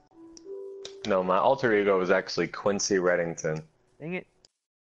 Yeah. No, my alter ego is actually Quincy Reddington. Dang it.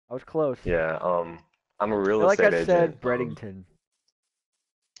 I was close. Yeah, I'm a I real feel like estate I agent. said Breddington.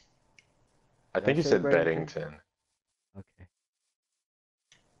 I Did think I you say said Breddington? Beddington. Okay.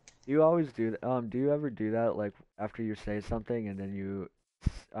 You always do that. Do you ever do that, like after you say something and then you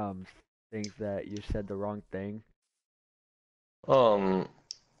think that you said the wrong thing? Well,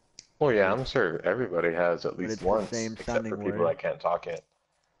 yeah, I'm sure everybody has at But least it's the once, same except for sounding people word. that can't talk it.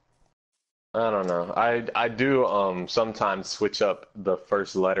 I don't know. I do sometimes switch up the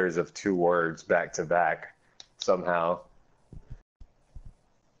first letters of two words back to back somehow.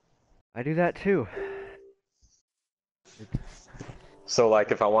 I do that too. It's So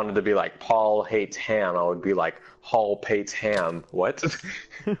like if I wanted to be like Paul hates ham, I would be like Hall hates ham. What?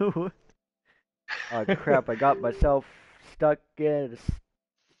 Oh crap! I got myself stuck in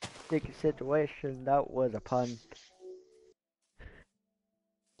a sticky situation. That was a pun.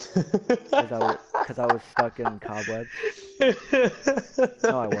 Cause I was stuck in cobwebs.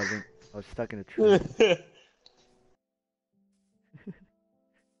 No, I wasn't. I was stuck in a tree.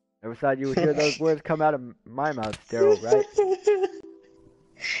 Never thought you would hear those words come out of my mouth, Daryl, right?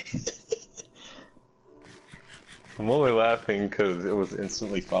 I'm only laughing because it was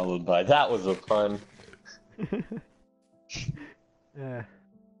instantly followed by that was a pun. Yeah.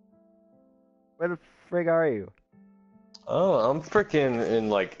 Where the frig are you? Oh, I'm freaking in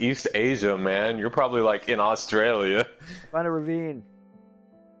like East Asia, man. You're probably like in Australia. I found a ravine.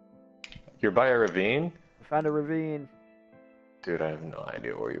 You're by a ravine? I found a ravine. Dude, I have no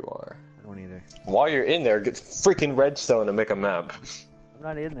idea where you are. I don't either. While you're in there, get freaking redstone and make a map. I'm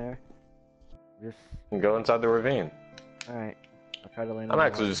not in there. Just. And go inside the ravine. Alright. I'll try to land I'm on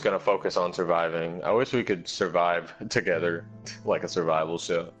actually just gonna focus on surviving. I wish we could survive together, like a survival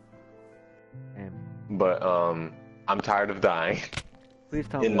show. Damn. But I'm tired of dying. Please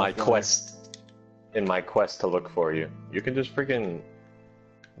tell me in my quest. In my quest to look for you, you can just freaking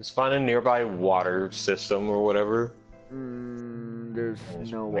just find a nearby water system or whatever. There's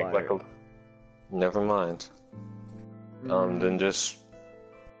no Make water. like a... Never mind. Then just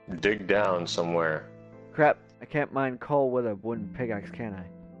dig down somewhere. Crap! I can't mine coal with a wooden pickaxe, can I?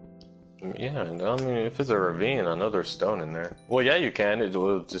 Yeah, I mean, if it's a ravine, I know there's stone in there. Well, yeah, you can. It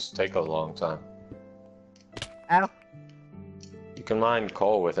will just take a long time. Ow! You can mine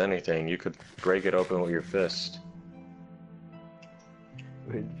coal with anything. You could break it open with your fist.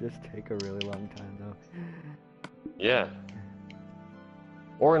 It would just take a really long time, though. Yeah.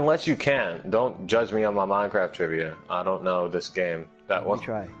 Or unless you can. Don't judge me on my Minecraft trivia. I don't know this game that well. Let me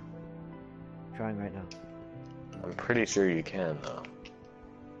try. I'm trying right now. I'm pretty sure you can, though.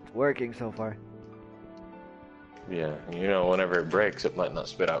 It's working so far. Yeah, you know, whenever it breaks, it might not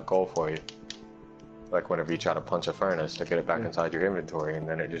spit out coal for you. Like whenever you try to punch a furnace to get it back inside your inventory, and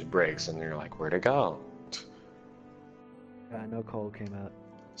then it just breaks, and you're like, where'd it go? Yeah, no coal came out.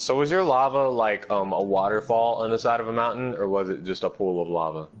 So was your lava like a waterfall on the side of a mountain, or was it just a pool of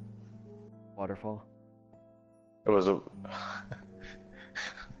lava? Waterfall. It was a...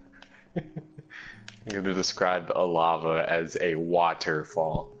 You could have described a lava as a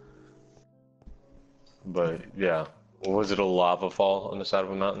waterfall. But, yeah. Was it a lava fall on the side of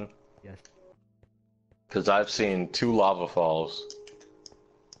a mountain? Yes. Because I've seen 2 lava falls.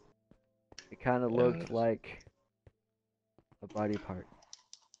 It kind of looked like a body part.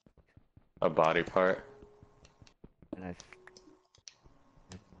 A body part? And I...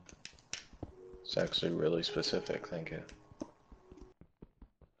 It's actually really specific, thank you.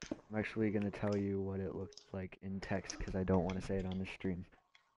 I'm actually going to tell you what it looks like in text because I don't want to say it on the stream.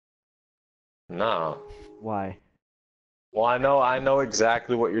 No. Why? Well, I know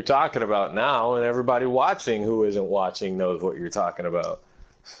exactly what you're talking about now, and everybody watching who isn't watching knows what you're talking about.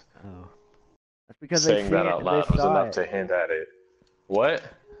 Oh. That's because Saying that out loud was enough to hint at it. What?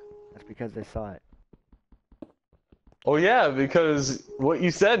 That's because they saw it. Oh yeah, because what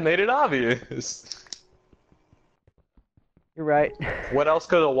you said made it obvious. You're right. What else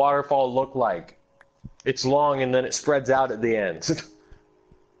could a waterfall look like? It's long and then it spreads out at the end.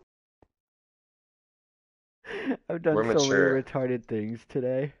 I've done We're so mature. many retarded things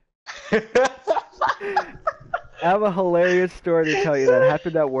today. I have a hilarious story to tell you that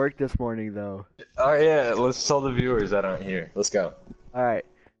happened at work this morning, though. Oh yeah, let's tell the viewers that aren't here. Let's go. All right.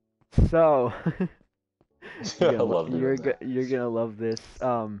 So I love doing that. you're gonna love this.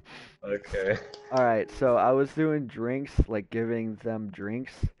 Okay. All right. So I was doing drinks, like giving them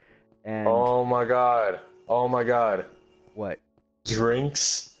drinks, and Oh my god. Oh my god. what?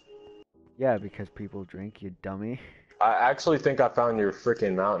 Drinks? Yeah, because people drink, you dummy. I actually think I found your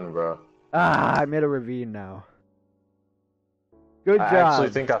freaking mountain, bro. Ah, I made a ravine now. Good job. I actually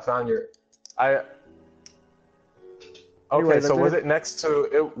think I found your... Okay, Anyways, so was it next to...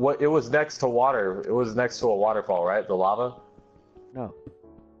 It was next to water. It was next to a waterfall, right? The lava? No.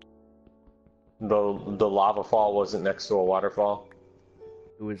 The lava fall wasn't next to a waterfall?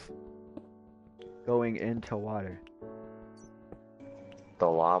 It was going into water. The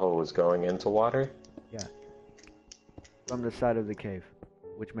lava was going into water? Yeah. From the side of the cave,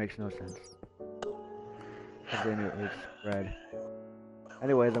 which makes no sense. Because then it would spread.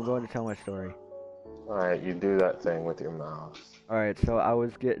 Anyways, I'm going to tell my story. Alright, you do that thing with your mouth. Alright, so I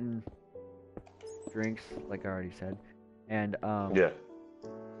was getting drinks, like I already said, and Yeah.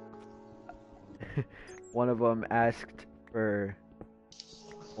 one of them asked for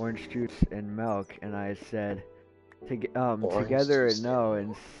orange juice and milk, and I said, Orange together juice. no,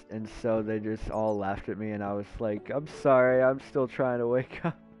 and so they just all laughed at me, and I was like, I'm sorry, I'm still trying to wake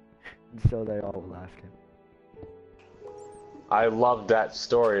up, and so they all laughed at me. I love that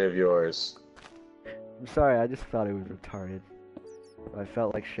story of yours. I'm sorry, I just thought it was retarded. But I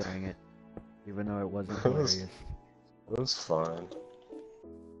felt like sharing it, even though it wasn't hilarious. It was fun.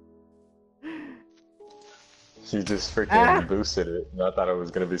 You just freaking boosted it, and I thought it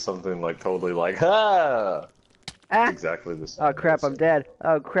was gonna be something like totally like, ha! Ah! Exactly the same. Oh crap, I'm dead.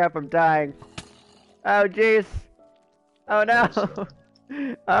 Oh crap, I'm dying. Oh jeez. Oh no.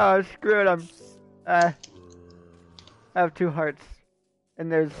 Oh screw it, I have 2 hearts.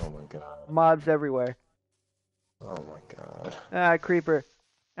 And there's Oh my god. mobs everywhere. Oh my god. Ah, creeper.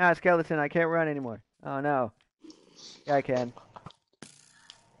 Ah, skeleton, I can't run anymore. Oh no. Yeah, I can.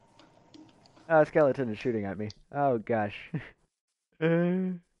 Oh, skeleton is shooting at me. Oh gosh.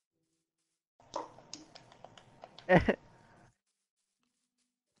 Oh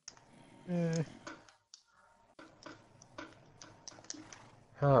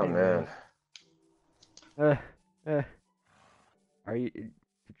man. Uh, uh, did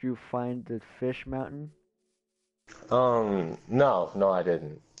you find the fish mountain? No, I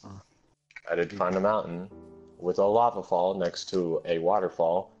didn't. Oh, I did find a mountain with a lava fall next to a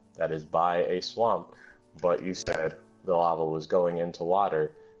waterfall that is by a swamp, but you said the lava was going into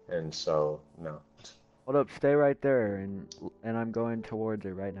water, and so no. hold up, stay right there, and I'm going towards it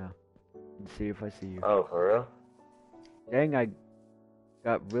right now, and see if I see you. Oh, for real? Dang, I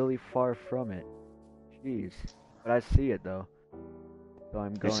got really far from it. Jeez, but I see it though, so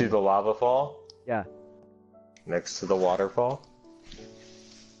I'm going. You see the lava fall? Yeah. Next to the waterfall?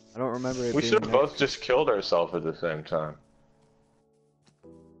 I don't remember it We being should have next. both just killed ourselves at the same time.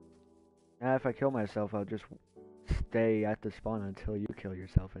 Now, if I kill myself, I'll just stay at the spawn until you kill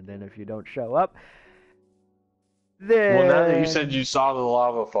yourself, and then if you don't show up, then... Well, now that you said you saw the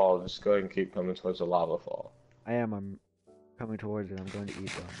lava fall, just go ahead and keep coming towards the lava fall. I'm coming towards it. I'm going to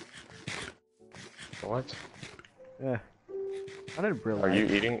eat them. What? Yeah. I didn't realize. Are you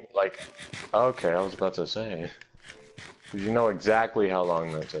eating, like... Okay, I was about to say. You know exactly how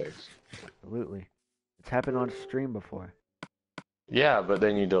long that takes. Absolutely. It's happened on stream before. Yeah, but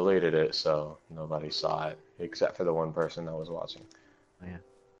then you deleted it, so nobody saw it, except for the one person that was watching. Oh,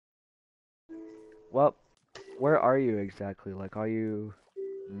 yeah. Well, where are you exactly? Like, are you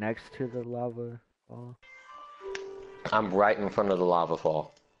next to the lava fall? I'm right in front of the lava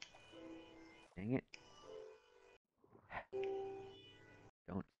fall. Dang it.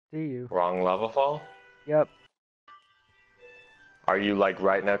 Don't see you. Wrong lava fall? Yep. Are you, like,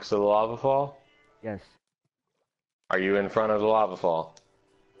 right next to the lava fall? Yes. Are you in front of the lava fall?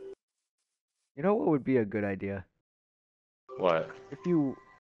 You know what would be a good idea? What? If you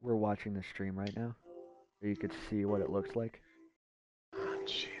were watching the stream right now, so you could see what it looks like. Oh,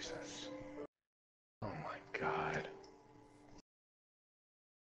 Jesus. Oh my god.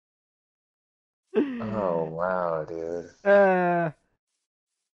 Oh, wow, dude. Oh,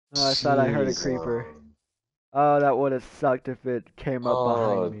 I thought I heard a creeper. Oh, that would have sucked if it came up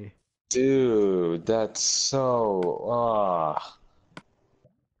behind me. Dude, that's so... Ah.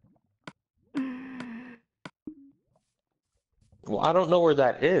 Well, I don't know where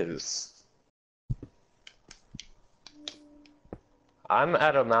that is. I'm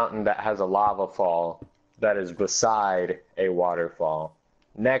at a mountain that has a lava fall that is beside a waterfall,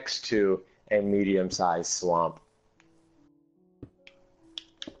 next to a medium-sized swamp.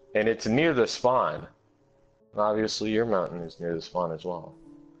 And it's near the spawn. Obviously, your mountain is near the spawn as well.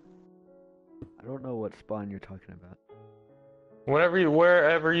 I don't know what spawn you're talking about.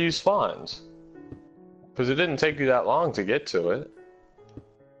 Wherever you spawned. Because it didn't take you that long to get to it.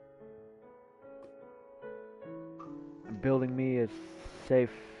 I'm building me a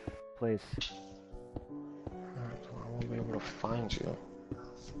safe place. I won't be able to find you.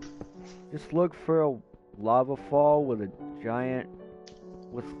 Just look for a lava fall with a giant,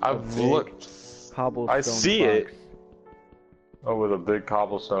 I've looked. cobblestone I see box. it. Oh, with a big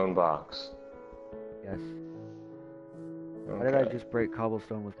cobblestone box. Yes. Okay. Why did I just break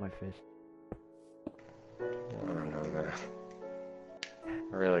cobblestone with my fist? I don't know, man.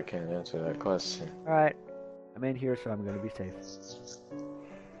 I really can't answer that question. Alright. I'm in here, so I'm gonna be safe.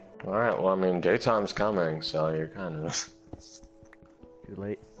 Alright, well, I mean, daytime's coming, so you're kind of... Too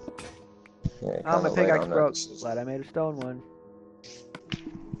late. Yeah, Oh, my pickaxe broke. decision. Glad I made a stone one.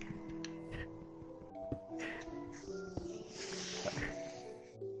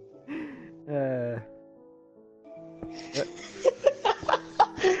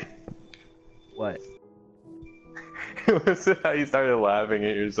 What? It How you started laughing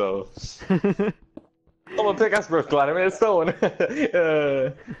at yourself. I'm gonna pick us first, glider, man. It's stolen.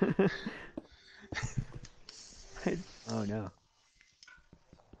 Oh no.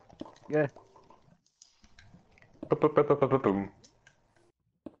 Yeah. Boom.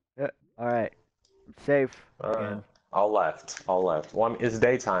 Yeah. All right. I'm safe All right. again. All left. All left. One is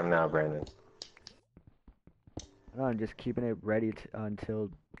daytime now, Brandon. No, I'm just keeping it ready until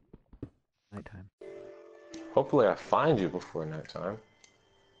nighttime. Hopefully, I find you before nighttime.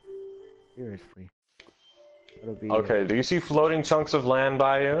 Seriously. That'll be Okay. Do you see floating chunks of land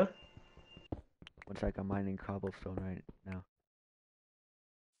by you? one sec. I'm mining cobblestone right now.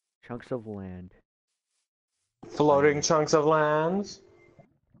 Chunks of land. Floating chunks of land.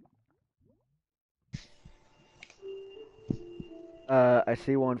 I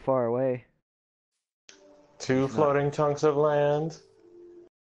see one far away. Two It's not. floating chunks of land.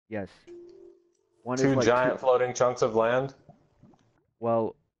 Yes. One is Two like giant floating chunks of land.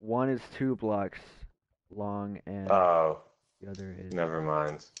 well, one is 2 blocks long and Oh, the other is never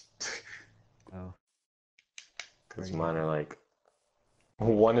mind. oh. Because Very mine good. are like,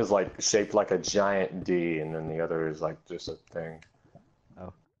 one is like shaped like a giant D, and then the other is like just a thing.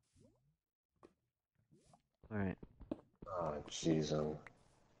 Oh. All right. Oh, jeez. I'm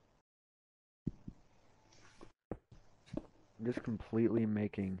just completely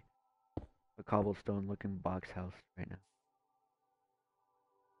making a cobblestone looking box house right now.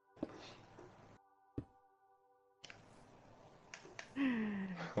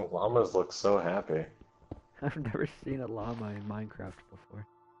 Llamas look so happy. I've never seen a llama in Minecraft before.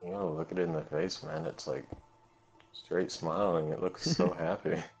 Oh, look at it in the face, man. It's like straight smiling. It looks so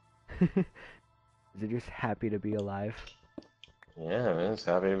happy. Is it just happy to be alive? Yeah, man, it's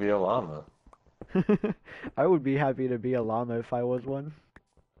happy to be a llama. I would be happy to be a llama if I was one.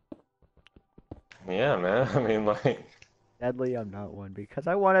 Yeah, man. I mean, like, Sadly, I'm not one because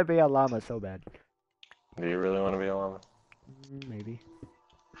I want to be a llama so bad. do you really want to be a llama? Maybe.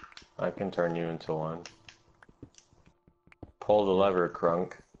 I can turn you into one. Pull the lever,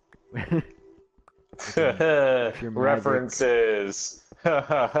 Crunk. With your magic. References.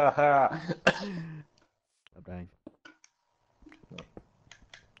 Stop dying.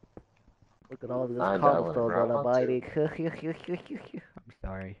 Look at all this I die cobblestone whenever I that I'm want to. mining. I'm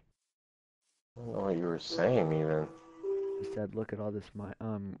sorry. I don't know what you were saying even. I said, look at all this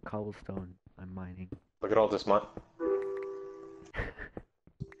cobblestone I'm mining. Look at all this money.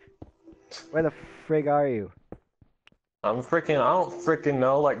 Where the frig are you? I don't freaking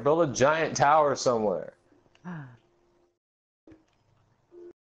know. Like, build a giant tower somewhere.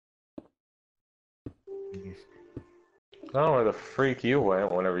 Genius. I don't know where the freak you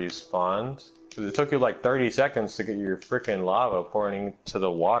went whenever you spawned. 'Cause it took you like 30 seconds to get your freaking lava pouring into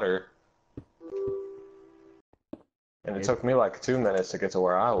the water. And it took me like 2 minutes to get to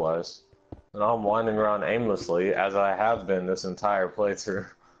where I was. And I'm wandering around aimlessly, as I have been this entire playthrough.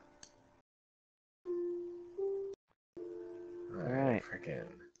 Alright. Freaking.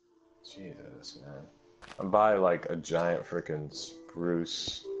 Jesus, man. I'm by like a giant freaking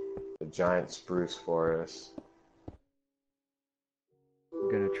spruce. A giant spruce forest. I'm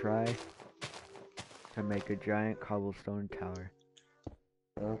gonna try to make a giant cobblestone tower.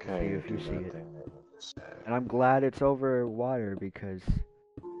 Okay, See if you do see that it. thing that you said. And I'm glad it's over water because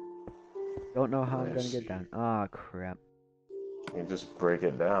don't know how I'm gonna Nice. get down. Ah, crap. You just break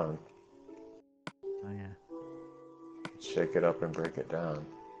it down. Oh yeah. Shake it up and break it down.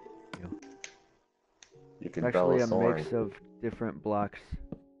 Yeah. You can It's bell actually a a thorn. mix of different blocks.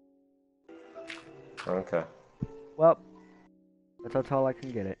 Okay. Well, that's how tall I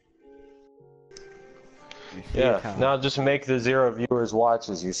can get it. You see a Yeah, tower. now just make the 0 viewers watch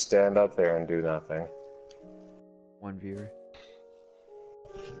as you stand up there and do nothing. 1 viewer.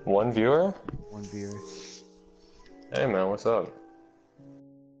 1 viewer? 1 viewer. Hey man, what's up?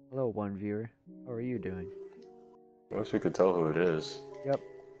 Hello, 1 viewer. How are you doing? I wish we could tell who it is. Yep.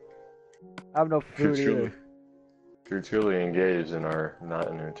 I have no food either. If you're truly engaged in our not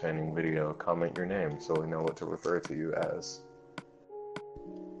entertaining video, comment your name so we know what to refer to you as.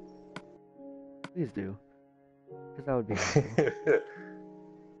 Please do. Because that would be helpful.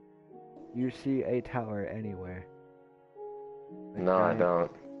 You see a tower anywhere? No, I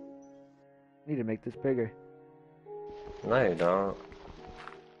don't. I need to make this bigger. No, you don't.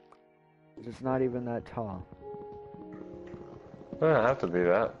 It's not even that tall. It doesn't have to be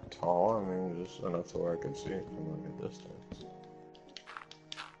that tall. I mean, just enough to where I can see it from like a distance.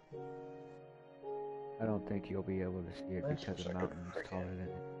 I don't think you'll be able to see it That's because just the like a mountain's frickin- taller than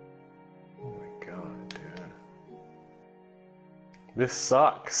it. Oh my god, dude. This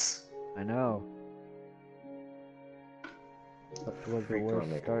sucks. I know. This was the worst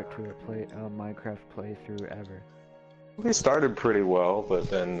start to a Minecraft playthrough ever. We started pretty well, but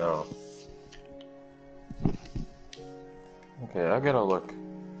then no. Okay, I gotta look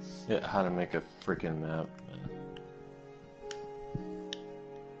at how to make a freaking map.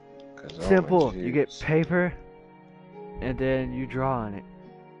 Simple. You get paper, and then you draw on it.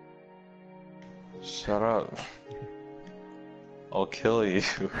 Shut up. I'll kill you.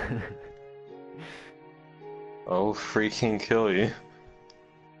 I'll freaking kill you.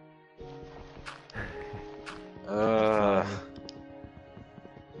 I'm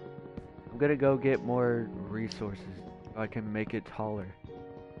gonna go get more resources so I can make it taller.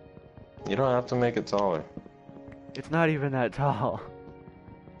 You don't have to make it taller. It's not even that tall.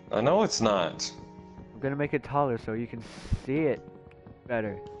 I know it's not. I'm gonna make it taller so you can see it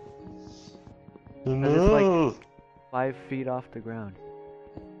better. No. It's like 5 feet off the ground.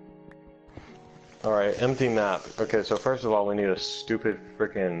 Alright, empty map. Okay, so first of all, we need a stupid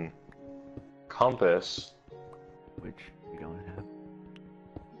freaking compass. Which we don't have.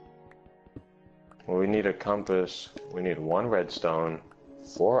 Well, we need a compass. We need 1 redstone,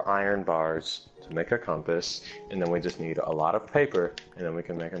 4 iron bars to make a compass, and then we just need a lot of paper, and then we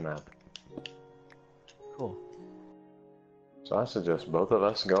can make a map. Cool. So I suggest both of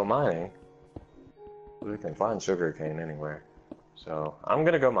us go mining. We can find sugarcane anywhere. So I'm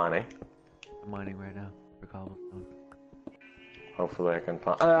gonna go mining. I'm mining right now for cobblestone. Hopefully I can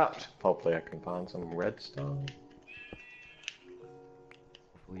find some redstone.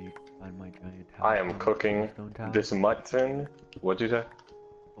 Hopefully you can find my giant tower. I am cooking this mutton. What'd you say?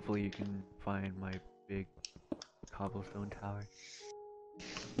 Hopefully you can find my big cobblestone tower.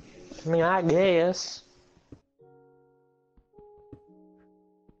 I mean, I guess.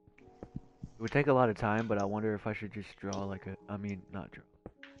 It would take a lot of time, but I wonder if I should just draw like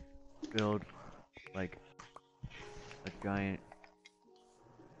build like a giant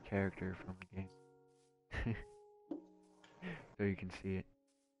character from the game. So you can see it.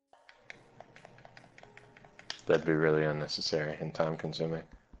 That'd be really unnecessary and time consuming.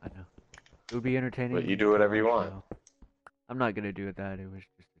 I know. It would be entertaining. But you do whatever you want. So I'm not gonna do that, it was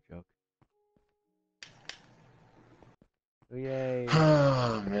just a joke. Oh, yay.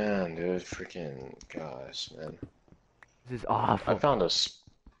 Oh man, dude, freaking gosh, man. This is awful. I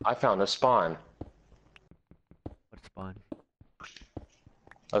found a spawn. What spawn?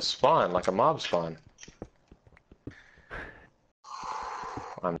 A spawn, like a mob spawn.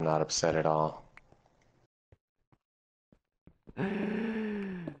 I'm not upset at all.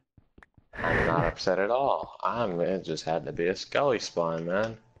 I'm not upset at all. It just had to be a skelly spawn,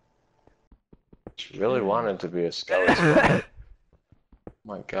 man. Just really wanted to be a skelly spawn.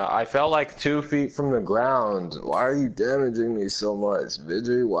 My god, I fell like 2 feet from the ground. Why are you damaging me so much,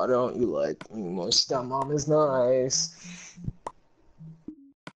 Vidri? Why don't you like me? My stepmom is nice.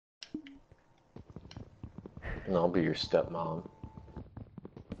 And I'll be your stepmom.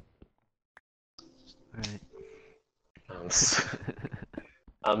 Alright.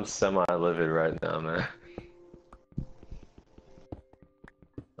 I'm semi-livid right now, man.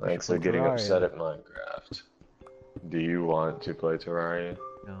 Thanks for getting upset at Minecraft. Do you want to play Terraria?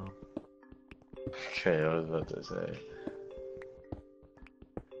 No. Okay, I was about to say.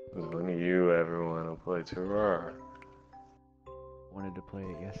 When do you ever want to play Terraria? Wanted to play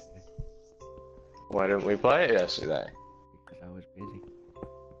it yesterday. Why didn't we play it yesterday? Because I was busy.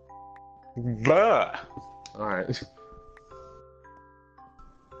 Bah! Alright.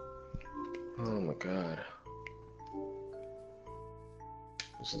 Oh my god.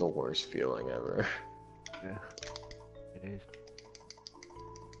 This is the worst feeling ever. Yeah. It is.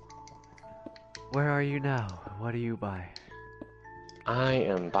 Where are you now? What do you buy? I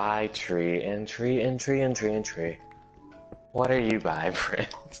am by tree and tree and tree and tree and tree. What are you by, friend?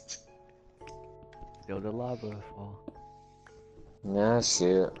 Still the lava fall. Nah,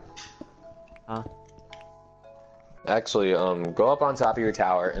 shit. Huh? Actually, go up on top of your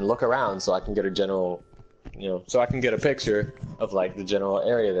tower and look around so I can get a general, so I can get a picture of like the general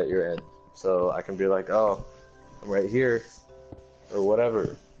area that you're in. So I can be like, oh, I'm right here, or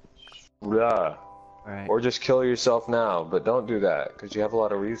whatever. Blah. Alright. Or just kill yourself now, but don't do that, because you have a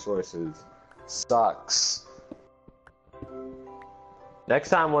lot of resources. Sucks. Next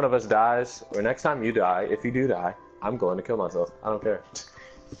time one of us dies, or next time you die, if you do die, I'm going to kill myself. I don't care.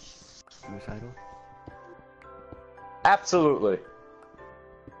 Suicidal? Absolutely.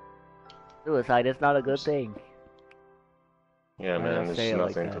 Suicide is not a good thing. Yeah, man, there's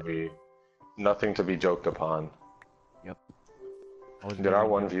nothing to be joked upon. Yep. Did our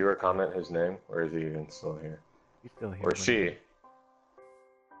one viewer comment his name, or is he even still here? He's still here. Or she?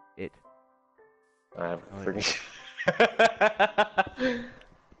 It. I have freaking.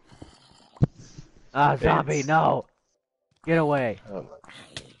 Ah, zombie, It's... no! Get away! Oh,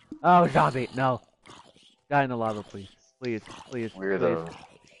 Oh, zombie, no! Die in the lava, please. Please, please, we're please. the dude.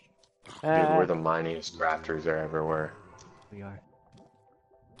 We're Ah, the mightiest crafters there ever were. we are.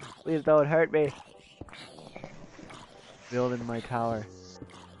 Please don't hurt me. Building my tower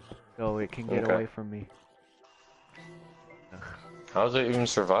so it can get Okay. away from me. Ugh. How's it even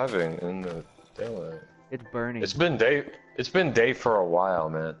surviving in the daylight? It's burning. It's been day. It's been day for a while,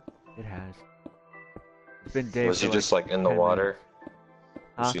 man. It has. It's been day Was for she like just like in the 10 water? minutes.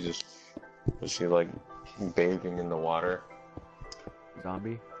 Was Huh? she just? Was she like bathing in the water?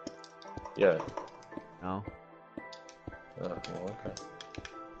 Zombie? Yeah. No. Oh, okay.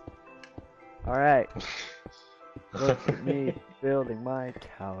 Alright. Look at me building my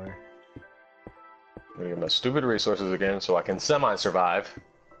tower. I'm gonna get my stupid resources again so I can semi-survive.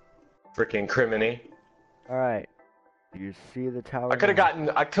 Freaking criminy. Alright. Do you see the tower I could have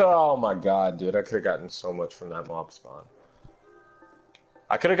now? gotten. Oh my god, dude! I could have gotten so much from that mob spawn.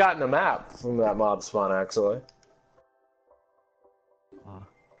 I could have gotten a map from that mob spawn, actually.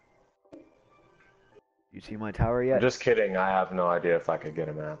 You see my tower I'm yet? just kidding. I have no idea if I could get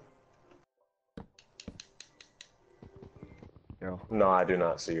a map. Daryl. No, I do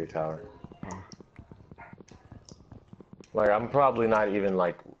not see your tower. Oh. Like, I'm probably not even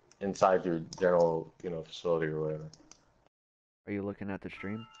like inside your general, facility or whatever. Are you looking at the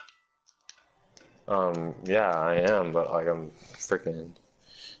stream? Yeah, I am, but like I'm freaking.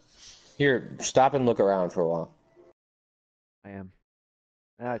 Here, stop and look around for a while. I am.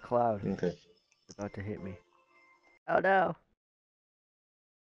 Ah, cloud. Okay. It's about to hit me. Oh no!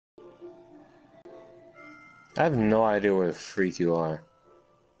 I have no idea where the freak you are.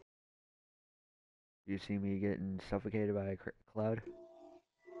 You see me getting suffocated by a cloud?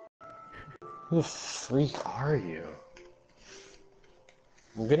 Who the freak are you?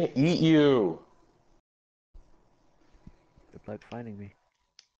 I'm gonna eat you. Good luck finding me.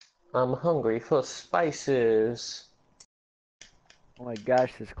 I'm hungry for spices. Oh my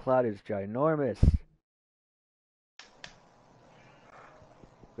gosh, this cloud is ginormous.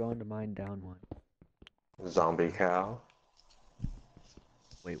 Going to mine down one. Zombie cow?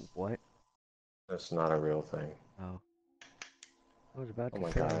 Wait, what? That's not a real thing. Oh. I was about Oh to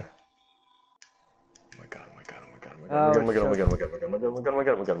my say. god. Oh my god, oh my god, oh my god, oh my Oh, god, oh it's my god, oh my so... god, oh my god, oh my god, oh my god, oh my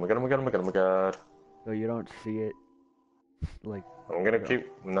god, oh my god, oh my god, oh my god, oh my god, oh my god. So you don't see it, like... I'm gonna keep...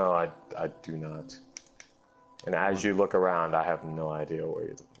 No, I do not. And as you look around, I have no idea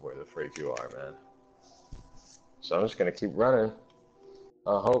where the freak you are, man. So I'm just gonna keep running.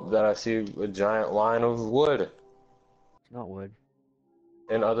 I hope that I see a giant line of wood It's not wood.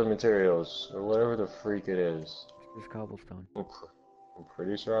 and other materials, or whatever the freak it is. It's just cobblestone. I'm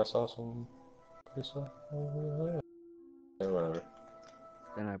pretty sure I saw some... Pretty sure... Yeah, whatever.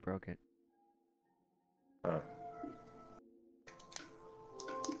 Then I broke it. Huh.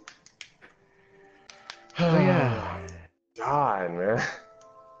 So yeah. God, man.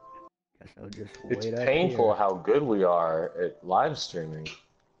 Guess I'll just It's wait up painful here. how good we are at live streaming.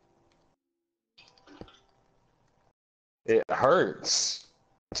 It hurts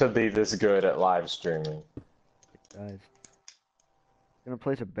to be this good at live streaming. It does. Gonna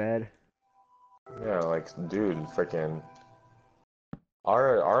place a bed. Yeah, like, dude, freaking...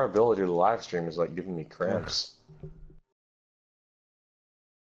 Our ability to live stream is like giving me cramps.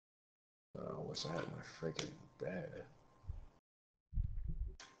 Oh, I wish I had my freaking bed.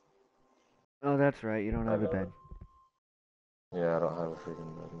 Oh, that's right. You don't have a bed. Yeah, I don't have a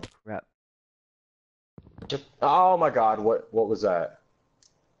freaking bed. Crap. Yep. Oh my god, what was that?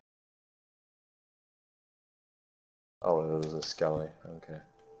 Oh, it was a skelly. Okay.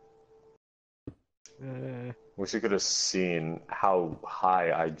 Wish you could have seen how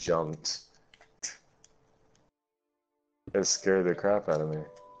high I jumped. It scared the crap out of me.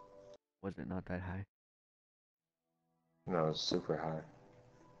 Was it not that high? No, it's super high.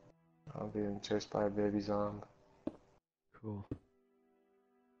 I'm being chased by a baby zombie. Cool.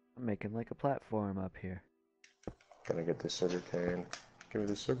 I'm making like a platform up here. Gonna get the sugar cane. Give me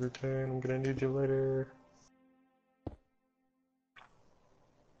the sugar cane. I'm gonna need you later.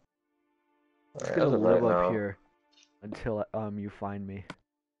 Just Alright, gonna as of live right up now, here until you find me.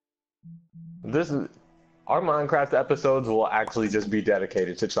 this is our Minecraft episodes will actually just be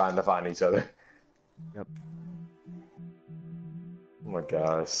dedicated to trying to find each other. Yep. Oh my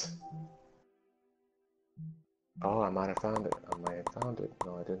gosh. Oh, I might have found it. I might have found it.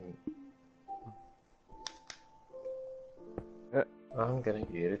 No, I didn't. I'm gonna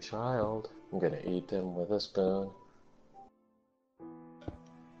eat a child. I'm gonna eat them with a spoon.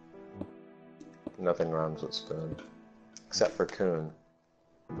 Nothing rhymes with spoon. Except for coon.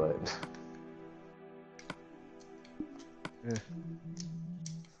 But... Yeah.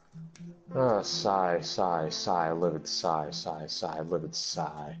 Ah, sigh, sigh, sigh, livid sigh, sigh, sigh, livid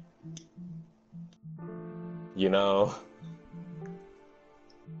sigh. You know?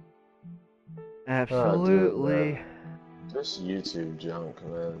 Absolutely. Oh, dude, man. Just YouTube junk,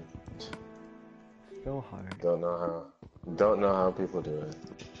 man. So hard. Don't know how people do it.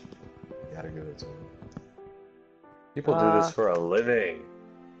 You gotta give it to them. People do this for a living.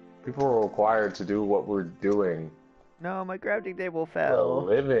 People are required to do what we're doing No, my crafting table for a fell.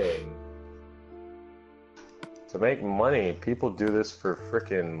 living. To make money, people do this for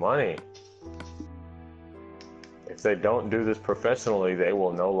freaking money. If they don't do this professionally, they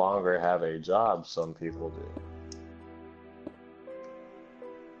will no longer have a job, some people do.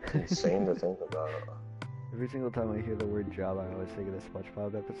 It's insane to think about. Every single time I hear the word job, I always think of the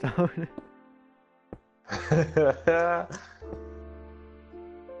SpongeBob episode.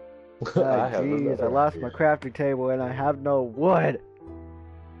 Jeez, I lost my crafting table and I have no wood.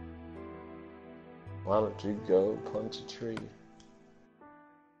 Why don't you go punch a tree?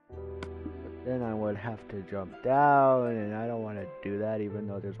 But then I would have to jump down, and I don't want to do that, even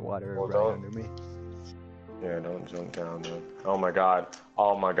though there's water right under me. Yeah, don't jump down, man. Oh my god.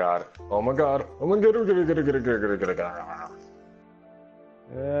 Oh my god. Oh my god. Oh my god.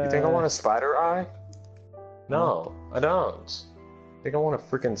 You think I want a spider eye? No, I don't. Think I want a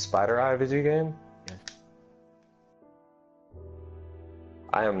freaking spider eye video game? Yes.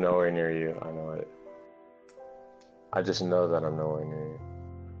 I am nowhere near you, I know it. I just know that I'm nowhere near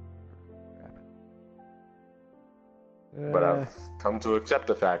you. But I've come to accept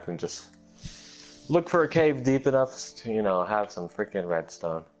the fact and just look for a cave deep enough to, you know, have some freaking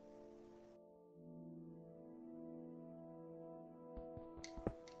redstone.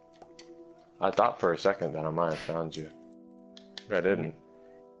 I thought for a second that I might have found you. But I didn't.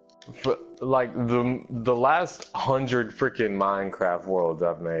 But, like, the last 100 freaking Minecraft worlds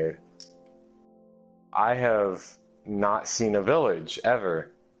I've made, I have not seen a village,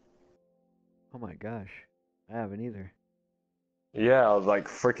 ever. Oh my gosh. I haven't either. Yeah, like,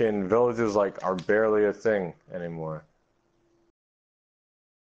 freaking villages, like, are barely a thing anymore.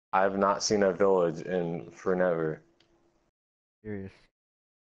 I've not seen a village in forever.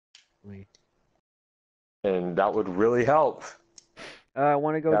 Seriously. And that would really help. I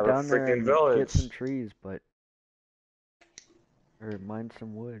want to go Have a down there freaking and village. get some trees, or mine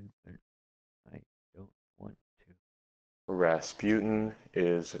some wood, but I don't want to. Rasputin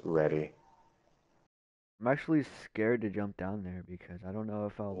is ready. I'm actually scared to jump down there because I don't know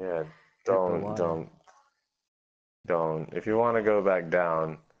if I'll Yeah, hit the water. don't. If you want to go back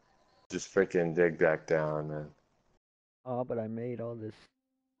down, just freaking dig back down, man. Oh, but I made all this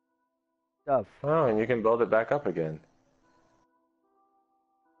stuff. Oh, and you can build it back up again.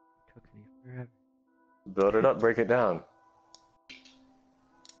 It took me forever. Build it up, break it down.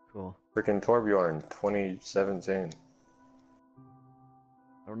 Cool. Freaking Torbjorn, 2017.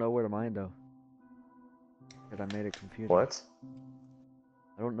 I don't know where to mine though. Because I made it confusing. What?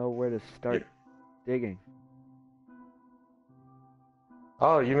 I don't know where to start digging.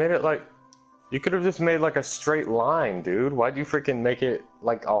 Oh, you made it like... You could have just made like a straight line, dude. Why'd you freaking make it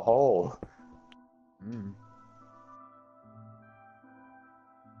like a hole?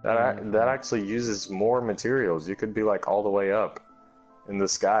 That actually uses more materials. You could be like all the way up in the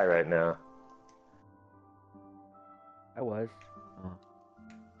sky right now. I was. Oh.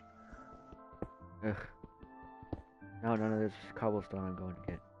 Ugh. No, none of this cobblestone I'm going to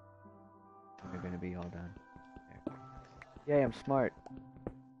get. They're gonna be all done. There. Yay, I'm smart.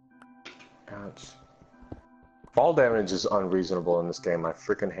 Ouch. Fall damage is unreasonable in this game. I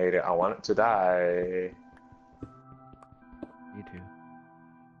freaking hate it. I want it to die. Me too.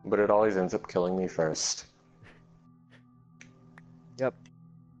 But it always ends up killing me first. Yep.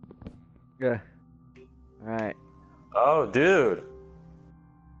 Yeah. Alright. Oh, dude.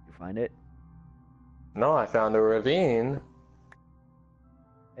 You find it? No, I found a ravine.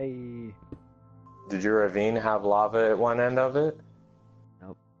 Hey. Did your ravine have lava at one end of it?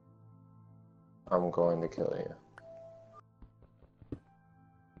 Nope. I'm going to kill you.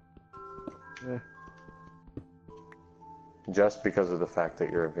 Yeah. Just because of the fact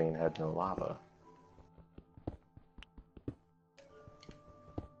that your ravine had no lava.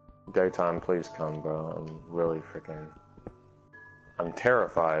 Daytime, please come, bro. I'm really freaking... I'm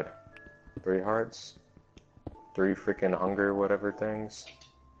terrified. 3 hearts? 3 freaking hunger whatever things.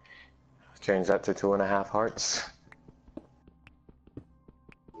 Change that to 2.5 hearts.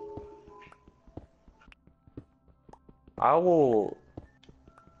 I will...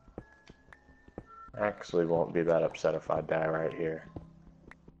 actually won't be that upset if I die right here.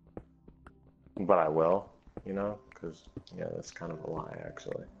 But I will, you know? Because, yeah, that's kind of a lie,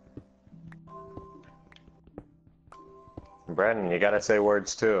 actually. Brendan, you gotta say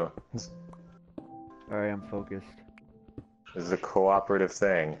words too. Alright, I'm focused. This is a cooperative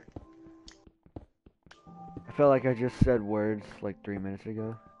thing. I felt like I just said words like 3 minutes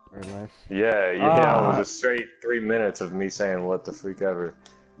ago, or less. Yeah, it was a straight 3 minutes of me saying what the freak ever.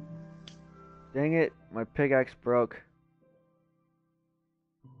 Dang it, my pickaxe broke.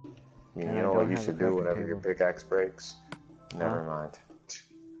 You And I know what don't you have a should do crafting whenever your table. pickaxe breaks? Never Huh? mind.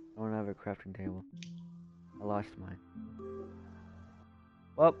 I don't have a crafting table. I lost mine.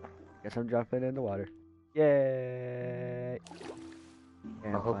 Well, guess I'm jumping in the water. Yay! Okay, I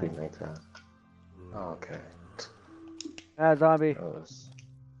I'm hope you fine. make that. Oh, okay. Ah, zombie! That was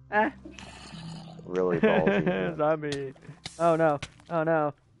Ah! really ballsy. Man. Zombie! Oh no! Oh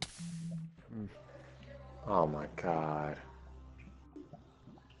no! Oh my god.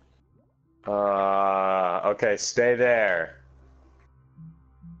 Okay, stay there.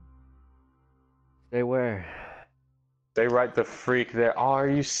 Stay where? Stay right the freak there. Oh, are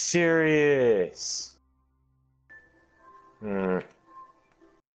you serious? Hmm.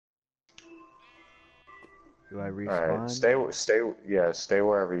 Do I Alright, respawn? stay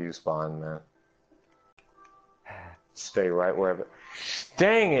wherever you spawn, man. Stay right wherever.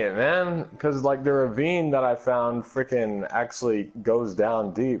 Dang it, man! Because, like, the ravine that I found freaking actually goes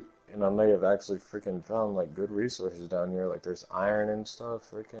down deep. And I may have actually freaking found, like, good resources down here. Like, there's iron and stuff.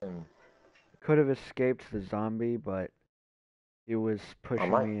 Freaking. Could have escaped the zombie, but he was I pushing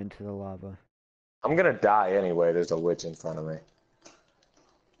might. me into the lava. I'm gonna die anyway. There's a witch in front of me.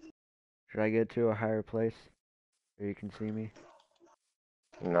 Should I get to a higher place where you can see me?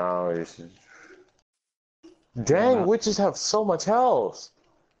 No, you should. Well, I'm Dang, out. witches have so much health.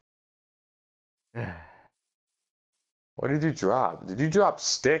 What did you drop? Did you drop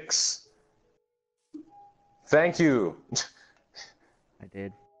sticks? Thank you. I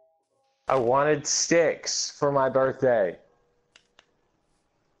did. I wanted sticks for my birthday.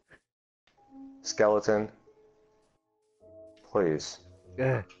 Skeleton. Please.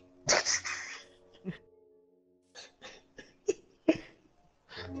 Ugh.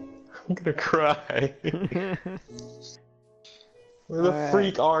 I'm gonna cry. Where the Alright.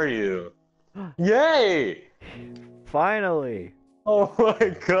 freak are you? Yay! Finally! Oh my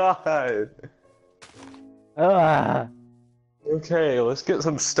god. Ah! Okay, let's get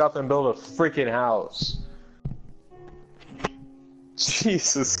some stuff and build a freaking house.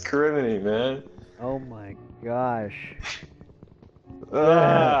 Jesus criminy, man. Oh my gosh. Ugh.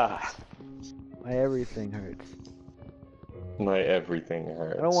 Ah! My everything hurts. My everything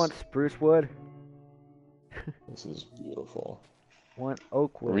hurts. I don't want spruce wood. This is beautiful. I want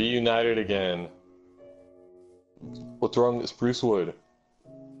oak wood. Reunited again. What's wrong with spruce wood?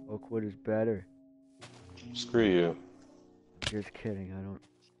 Oak wood is better. Screw you. Just kidding,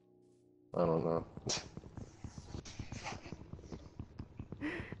 I don't know.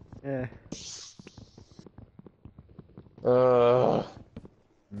 Eh.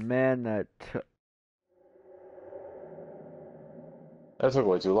 Man, that Took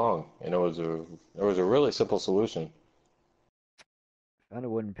way too long, and it was a really simple solution. found a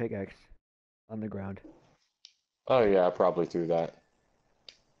wooden pickaxe on the ground. Oh yeah, I probably threw that.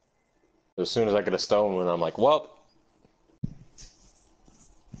 As soon as I get a stone one, I'm like, well,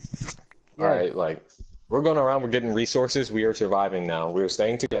 Yeah. alright, like, we're going around, we're getting resources, we are surviving now. We're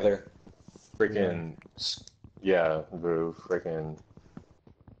staying together. Freaking, yeah, boo, freaking,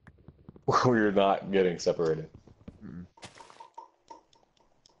 we're not getting separated. Mm-mm.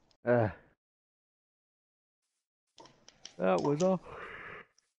 That was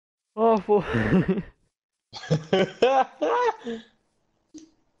awful.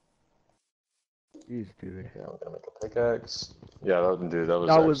 Jeez, dude. Yeah, I'm gonna make a pickaxe. Yeah, that was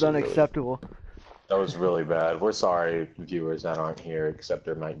That was actually unacceptable. that was really bad. We're sorry, viewers that aren't here, except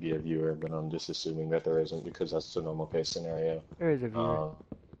there might be a viewer, but I'm just assuming that there isn't because that's the normal case scenario. There is a viewer.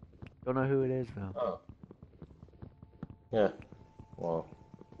 Don't know who it is though. Oh. Yeah. Well.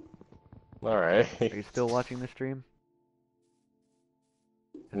 Alright. Are you still watching the stream?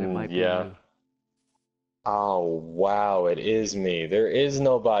 'Cause it might be yeah. you. Oh, wow, it is me. There is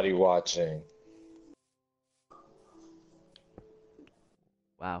nobody watching.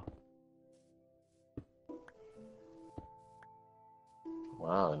 Wow.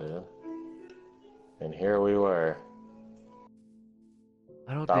 Wow, dude. And here we were.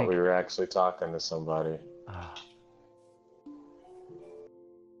 I don't Thought think. we were actually talking to somebody.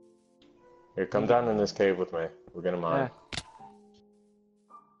 Here, come down in this cave with me. We're gonna mine.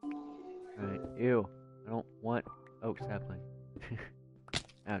 Right. Ew. I don't want oak sapling.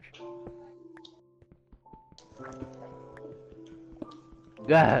 Ouch.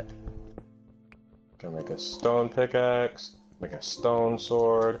 God. Gonna make a stone pickaxe, make a stone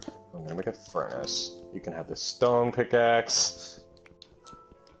sword. I'm gonna make a furnace. You can have the stone pickaxe.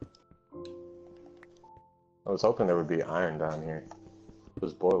 I was hoping there would be iron down here.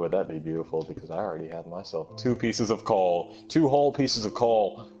 Because boy, would that be beautiful, because I already have myself 2 pieces of coal. 2 whole pieces of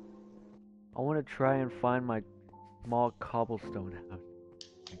coal. I want to try and find my small cobblestone house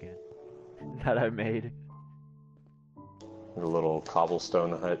again that I made. The little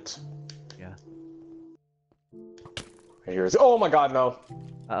cobblestone hut. Yeah. Here's. Oh my god, no!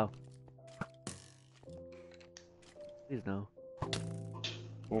 Uh-oh. Please no.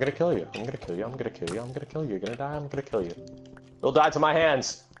 I'm gonna kill you. I'm gonna kill you. I'm gonna kill you. I'm gonna kill you. You're gonna die. I'm gonna kill you. You'll die to my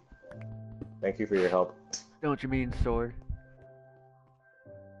hands! Thank you for your help. Don't you mean sword?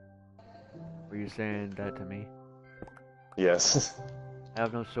 Were you saying that to me? Yes. I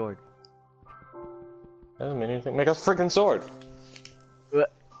have no sword. That doesn't mean anything. Make a freaking sword! Uh.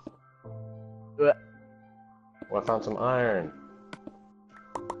 Well, I found some iron.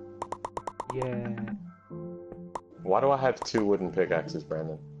 Yeah. Why do I have 2 wooden pickaxes,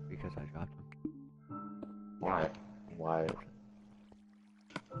 Brandon? Because I dropped them. Why? Why?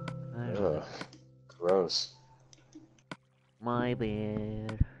 I don't know. Ugh. Gross. My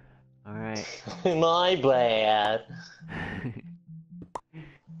bad. Alright. My bad.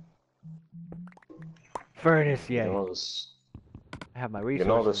 Furnace, yeah. You know this, I have my you resources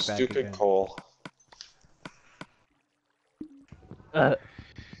know the back stupid again. coal. Alright,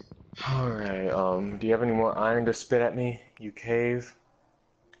 do you have any more iron to spit at me, you cave?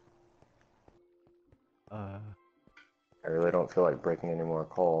 I really don't feel like breaking any more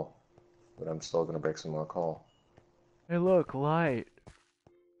coal, but I'm still gonna break some more coal. Hey look, light.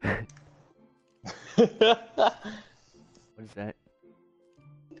 What is that?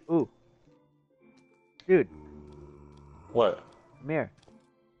 Ooh. Dude, What? come here.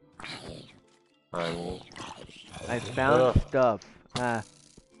 I'm... I found stuff.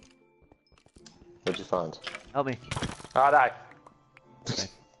 What'd you find? Help me. Ah, die! Okay.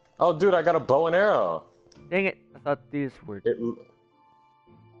 Oh, dude, I got a bow and arrow! Dang it! I thought these were. It...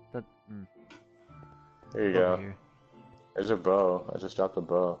 That, There you over go. here. There's a bow. I just dropped a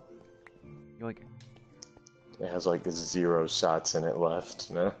bow. Yoink. It has like 0 shots in it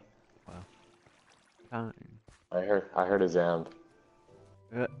left, no? Wow. Found. I heard a zamb.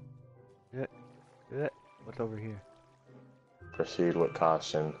 What's over here? Proceed with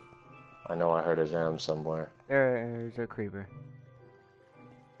caution. I know I heard a zamb somewhere. There's a creeper.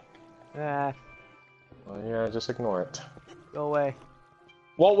 Ah, Oh yeah, just ignore it. go away.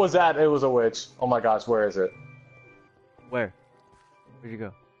 What was that? It was a witch. Oh my gosh, where is it? Where? Where'd you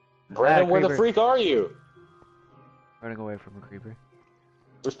go? Brandon, where the creeper. freak are you? Running away from a creeper.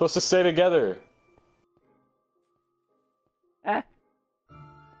 We're supposed to stay together. Ah!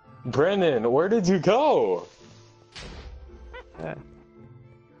 Brandon, where did you go? Ah.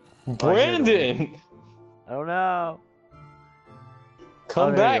 Brandon! I don't know.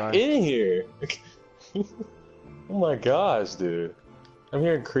 Come there you back are. in here. Oh my gosh, dude. I'm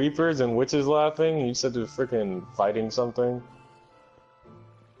hearing creepers and witches laughing. You said they're freaking fighting something.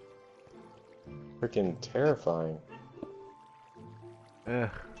 Freaking terrifying. Ugh,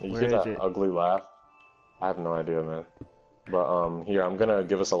 You where hear is that it? ugly laugh? I have no idea, man. But here, I'm gonna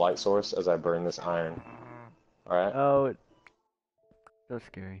give us a light source as I burn this iron. Alright? Oh, it's so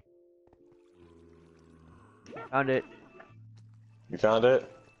scary. Found it. You found it?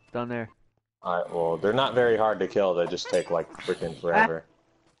 It's down there. Alright, well, they're not very hard to kill. They just take, like, freaking forever.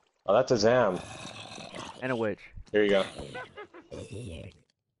 Oh, that's a Zam. And a witch. Here you go.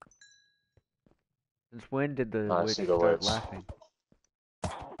 Since when did the I witch see the start witch. laughing?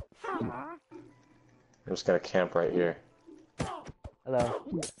 I'm just gonna camp right here. Hello.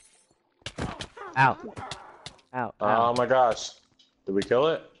 Ow. Ow. Oh Ow. my gosh. Did we kill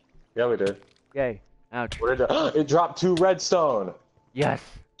it? Yeah, we did. Yay. Ouch. What did it? It dropped 2 redstone! Yes.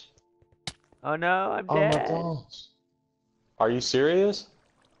 Oh no, I'm Oh dead. my gosh. Are you serious?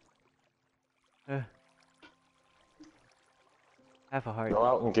 Half a heart. Go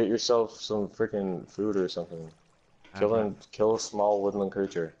out and get yourself some freaking food or something. Kill a small woodland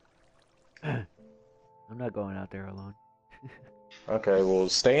creature. I'm not going out there alone. Okay, well,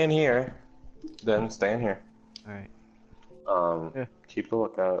 stay in here. Then stay in here. Alright. Keep a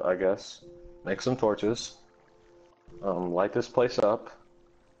lookout, I guess. Make some torches. Light this place up.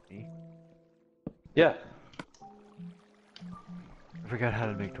 Me? Yeah. I forgot how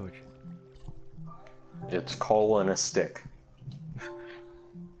to make torches. It's coal and a stick.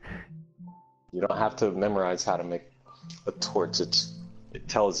 You don't have to memorize how to make a torch. It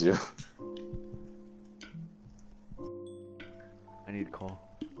tells you. I need coal.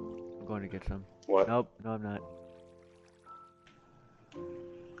 I'm going to get some. What? Nope, no I'm not.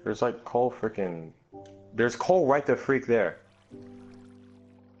 There's like coal freaking. There's coal right the freak there.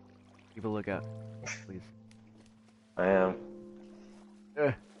 Keep a lookout, please. I am.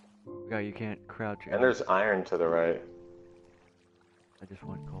 God, you can't crouch. And there's iron to the right. I just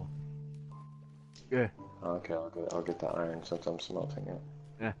want coal. Yeah. Okay, I'll get the iron since I'm smelting it.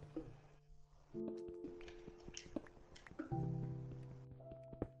 Yeah.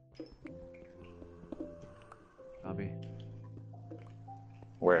 Zombie.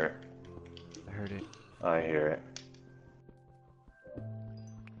 Where? I heard it. I hear it.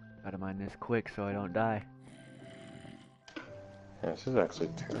 Gotta mine this quick so I don't die. Yeah, this is actually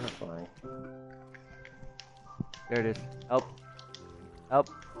terrifying. There it is. Help. Help.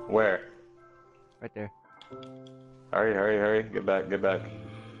 Where? Right there. Hurry, hurry, hurry. Get back, get back.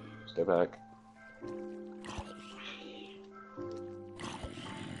 Stay back.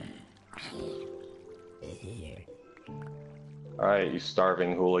 Alright, you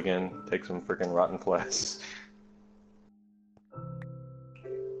starving hooligan. Take some freaking rotten flesh.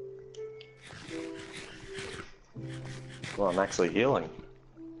 Well, I'm actually healing.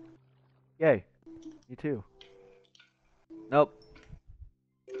 Yay. Me too. Nope.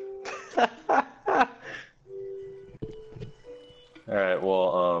 Alright,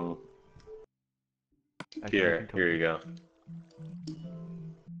 well, Actually, here you go.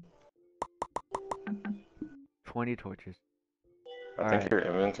 20 torches. I think your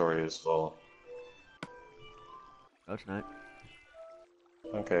inventory is full. No, it's not.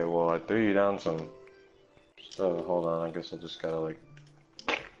 Okay, well, I threw you down some stuff. Hold on, I guess I just gotta, like...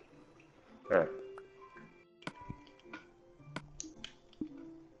 There.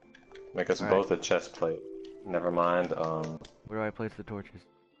 Make us both a chest plate. Never mind, Where do I place the torches?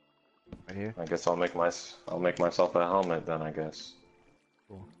 Right here? I guess I'll make myself a helmet then, I guess.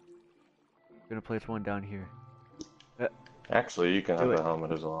 Cool. I'm gonna place one down here. Actually, you can have the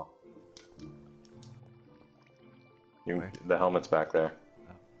helmet as well. The helmet's back there.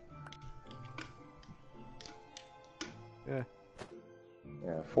 Yeah.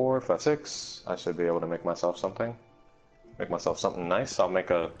 Yeah, 4, 5, 6. I should be able to make myself something. Make myself something nice. I'll make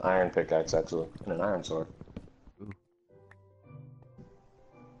a iron pickaxe actually, and an iron sword. Ooh.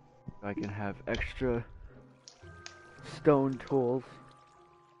 So I can have extra stone tools.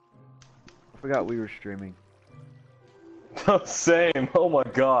 I forgot we were streaming. Same. Oh my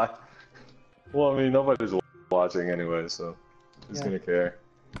god. Well, I mean, nobody's watching anyway, so who's gonna care?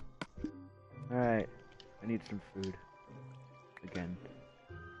 Alright. I need some food. Again.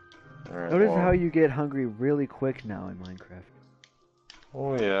 Alright, Notice how you get hungry really quick now in Minecraft.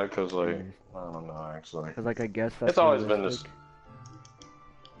 Oh yeah, cause like, I don't know actually. Cause like I guess that's It's always been realistic. this.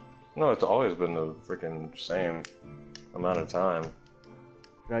 No, it's always been the freaking same amount of time.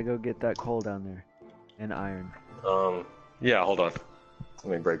 Should I go get that coal down there? And iron. Yeah, hold on.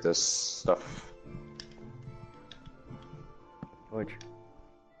 Let me break this stuff. Torch.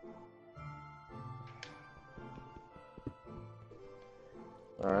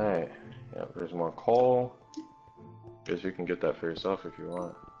 Alright. Yep, there's more coal. Guess you can get that for yourself if you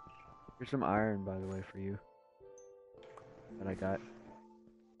want. Here's some iron, by the way, for you. That I got.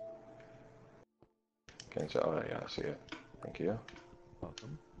 Can't you? Oh, yeah, I see it. Thank you.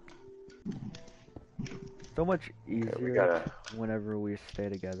 Welcome. So much easier whenever we stay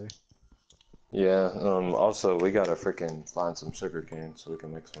together. Yeah, also, we gotta freaking find some sugar cane so we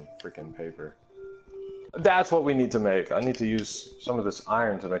can make some freaking paper. That's what we need to make. I need to use some of this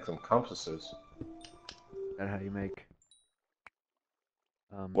iron to make some compasses. Is that how you make...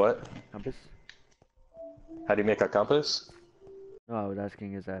 What? Compass? How do you make a compass? No, I was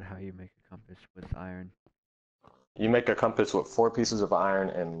asking, is that how you make a compass with iron? You make a compass with 4 pieces of iron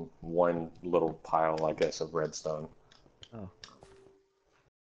and 1 little pile, I guess, of redstone. Oh.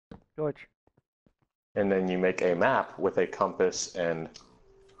 Torch. And then you make a map with a compass and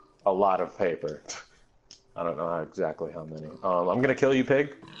a lot of paper. I don't know exactly how many. I'm gonna kill you,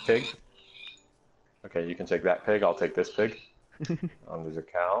 pig. Pig. Okay, you can take that pig. I'll take this pig. There's a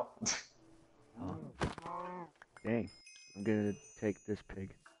cow. Oh. Dang. I'm gonna take this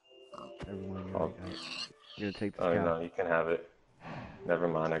pig. Everyone, you already got it. I'm gonna take this cow. No, you can have it. Never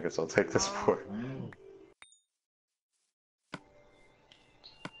mind, I guess I'll take this board.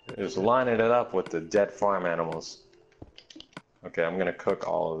 Just lining it up with the dead farm animals. Okay, I'm gonna cook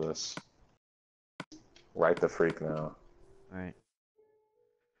all of this. Right the freak now. Alright.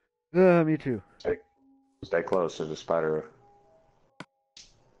 Me too. Stay close to the spider.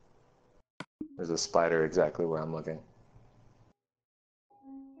 There's a spider exactly where I'm looking.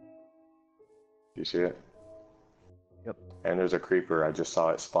 You see it? Yep. And there's a creeper. I just saw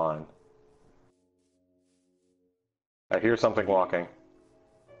it spawn. I hear something walking.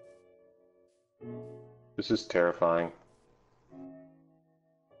 This is terrifying.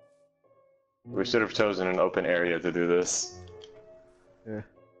 We should have chosen an open area to do this. Yeah.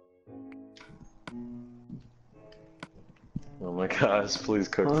 Oh my gosh, please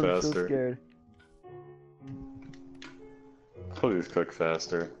cook I'm faster. so scared. Please cook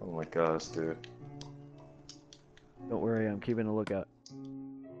faster. Oh my gosh, dude. Don't worry, I'm keeping a lookout.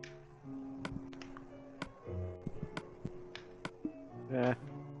 Yeah.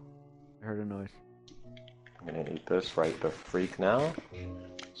 I heard a noise. I'm gonna eat this right the freak now,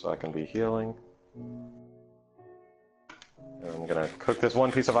 so I can be healing. And I'm gonna cook this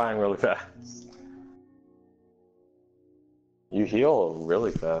one piece of iron really fast. You heal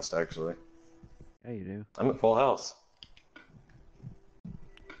really fast, actually. Yeah, you do. I'm at full health.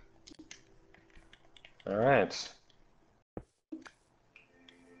 Alright.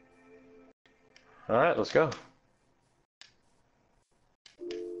 Alright, let's go.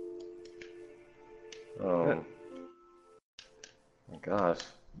 Oh my gosh.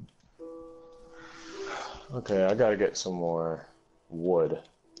 Okay, I gotta get some more wood.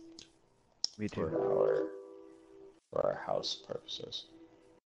 Me too. For our house purposes.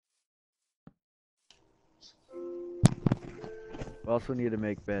 We also need to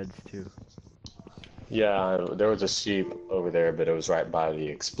make beds too. Yeah, there was a sheep over there, but it was right by the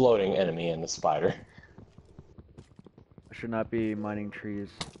exploding enemy and the spider. I should not be mining trees.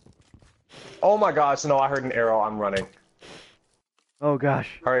 Oh my gosh, no, I heard an arrow, I'm running. Oh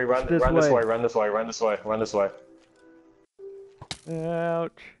gosh. Hurry, run this way, run this way, run this way, run this way.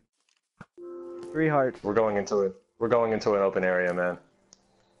 Ouch. 3 hearts. We're going into it. We're going into an open area, man.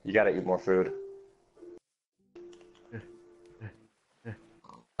 You gotta eat more food.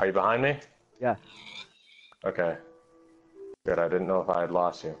 Are you behind me? Yeah. Okay. Good, I didn't know if I had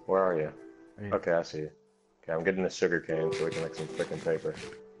lost you. Where are you? Right here. Okay, I see you. Okay, I'm getting the sugar cane so we can make some frickin' paper.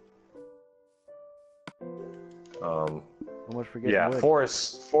 So much for getting Yeah, wood.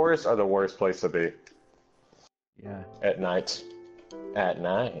 forests are the worst place to be. Yeah. At night. At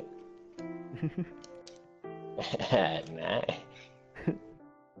night. At night.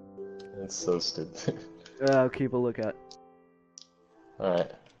 That's so stupid. I'll keep a lookout.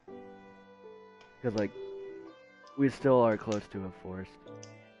 Alright. Because, like, we still are close to a forest.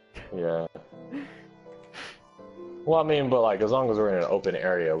 Yeah. Well, I mean, but like, as long as we're in an open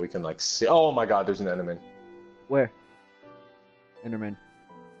area, we can like see. Oh my God, there's an enemy. Where? Enderman.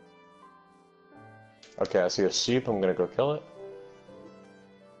 Okay, I see a sheep. I'm gonna go kill it.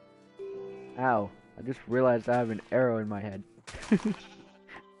 Ow. I just realized I have an arrow in my head.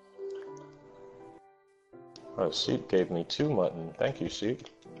 Oh, sheep gave me 2 mutton. Thank you, sheep.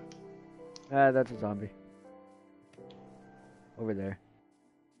 Ah, that's a zombie. Over there.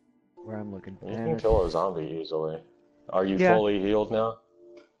 Where I'm looking. You can kill a zombie easily. Are you Yeah. fully healed now?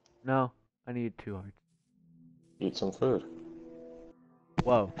 No, I need 2 hearts. Eat some food.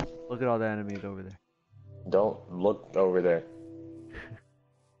 Whoa, look at all the enemies over there. Don't look over there.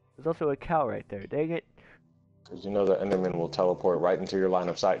 There's also a cow right there, dang it. Because you know the Enderman will teleport right into your line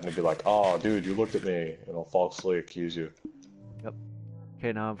of sight and it'll be like, oh, dude, you looked at me. And it'll falsely accuse you. Yep.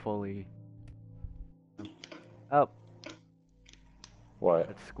 Okay, now I'm fully... Oh, What?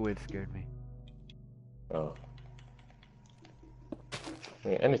 that squid scared me. Oh. I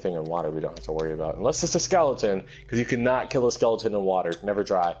mean, anything in water we don't have to worry about. Unless it's a skeleton, because you cannot kill a skeleton in water. Never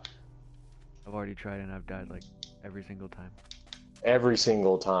try. I've already tried and I've died like every single time. Every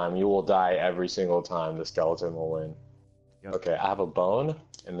single time. You will die every single time. The skeleton will win. Yep. Okay, I have a bone,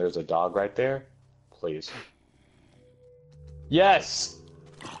 and there's a dog right there. Please. Yes!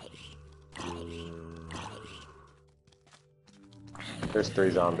 There's 3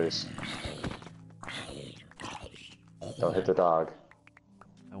 zombies. Don't hit the dog.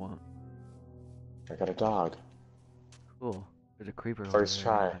 I won't. I got a dog. Cool. There's a creeper over First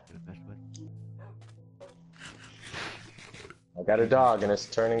there try. I'm not gonna mess with. I got a dog, and it's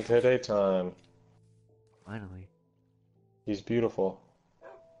turning to daytime. Finally. He's beautiful.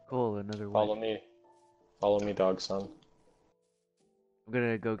 Cool, another Follow one. me. Follow me, dog son. I'm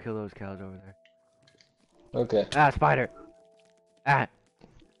gonna go kill those cows over there. Okay. Ah, spider! Ah!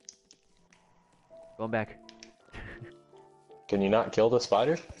 Going back. Can you not kill the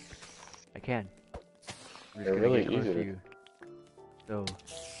spider? I can. I'm just They're gonna really get close easy to to- you. So,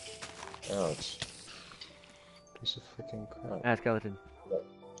 Ouch. Piece of freaking crap. ah, skeleton.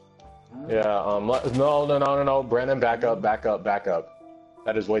 Yeah, no, Brandon, back up.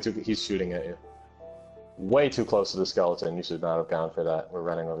 That is way too... He's shooting at you. way too close to the skeleton. You should not have gone for that. We're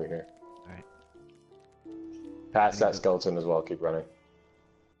running over here. Alright. Past that skeleton as well. Keep running.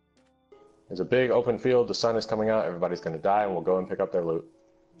 There's a big open field. The sun is coming out. Everybody's going to die, and we'll go and pick up their loot.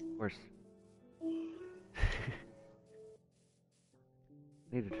 Of course. I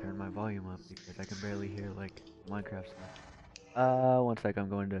need to turn my volume up because I can barely hear, like, Minecraft stuff. One sec, I'm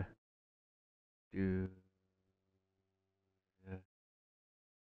going to do...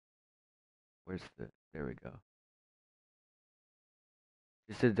 Where's the... There we go.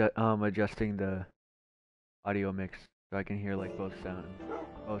 Just adjusting the audio mix so I can hear, like, both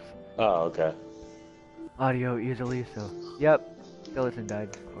Oh, okay. audio easily, so... Yep, skeleton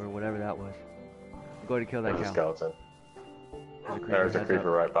died, or whatever that was. I'm going to kill that There's a cow. skeleton. There's a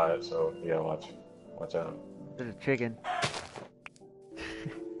creeper right by it, so yeah, watch out. There's a chicken.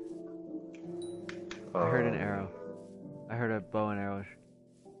 I heard an arrow. I heard a bow and arrow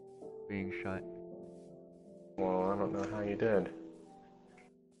being shot. Well, I don't know how you did.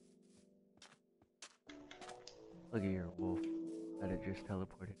 Look at your wolf. That it just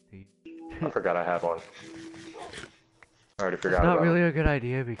teleported to you. I forgot I had one. I already forgot It's not about really it. a good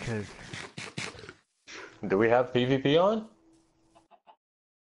idea because... Do we have PvP on?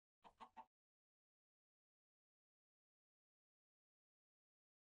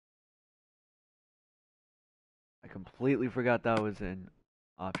 I completely forgot that was an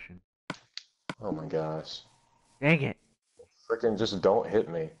option. Oh my gosh. Dang it! Frickin' just don't hit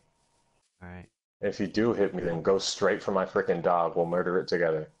me. Alright, If you do hit me, then go straight for my frickin' dog. We'll murder it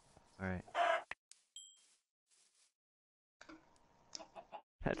together. alright.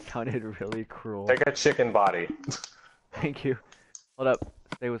 That sounded really cruel. Take a chicken body. Thank you. Hold up.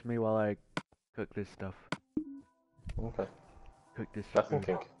 Stay with me while I cook this stuff. Okay. Cook this Nothing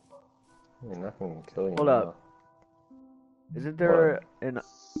food. nothing killing you. Hold up. Isn't there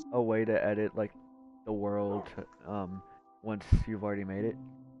a way to edit, like, the world, once you've already made it?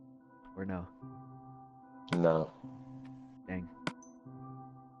 Or no? No. Dang.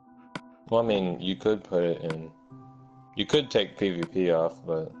 Well, I mean, you could put it in. You could take PvP off,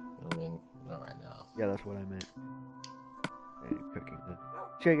 but I mean, not right now. Yeah, that's what I meant. And cooking the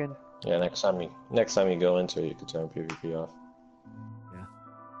chicken. Yeah, next time you go into it, you could turn PvP off.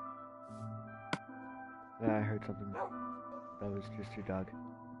 Yeah, I heard something. That was just your dog.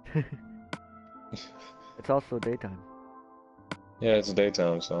 It's also daytime. Yeah, it's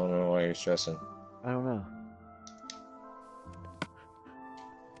daytime, so I don't know why you're stressing. I don't know.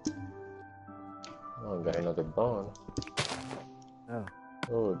 Oh, I got another bone. Oh.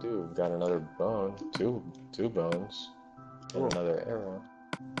 Oh, dude, got another bone. Two bones. And Cool. another arrow.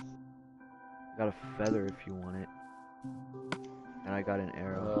 Got a feather if you want it. And I got an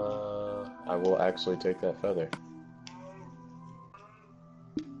arrow. I will actually take that feather.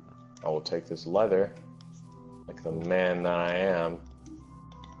 I will take this leather, like the man that I am.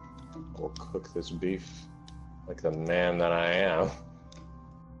 I will cook this beef, like the man that I am.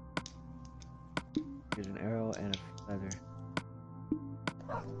 Here's an arrow and a feather.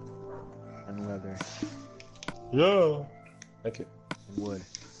 And leather. Yeah. Thank you. And wood.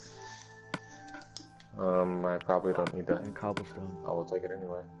 I probably don't need that. And cobblestone. I will take it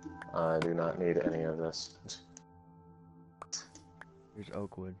anyway. I do not need any of this. Here's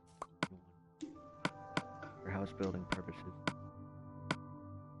oak wood. For house building purposes.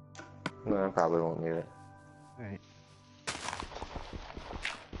 No, I probably won't need it. Alright.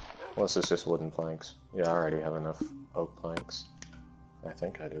 Unless it's just wooden planks. Yeah, I already have enough oak planks. I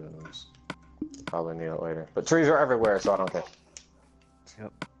think I do at least. Probably need it later. But trees are everywhere, so I don't care.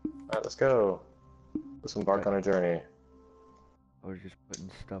 Yep. Alright, let's go. Let's embark on a journey. I was just putting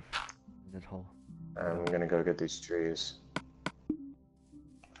stuff in this hole. I'm gonna go get these trees.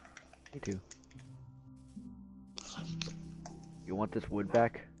 Me too. You want this wood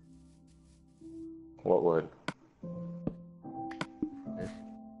back? What wood? This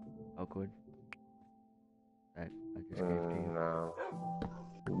oak wood. That I just gave to you. No.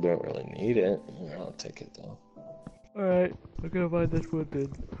 Don't really need it. I'll take it though. Alright, I'm gonna find this wood then.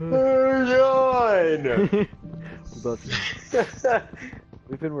 John! We both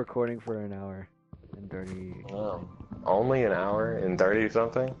We've been recording for an hour and 30 Wow. Only an hour and 30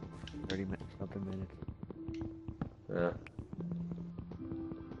 something? 30 something minutes. Yeah.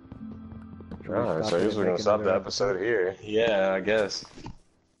 Should we Alright, stop so I it guess and we're gonna make stop the another episode here. Yeah, I guess.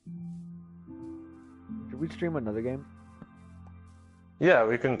 Should we stream another game? Yeah,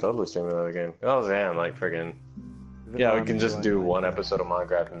 we can totally stream another game. Oh, damn, like friggin'. Even Yeah, though we I'm can just enjoying do one Minecraft. episode of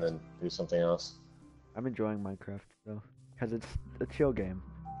Minecraft and then do something else. I'm enjoying Minecraft though, because it's a chill game.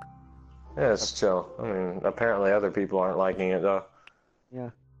 Yeah, it's chill. I mean, apparently other people aren't liking it though. Yeah.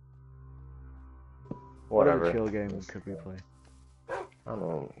 What other Whatever. chill game could we play?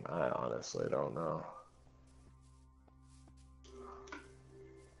 I honestly don't know.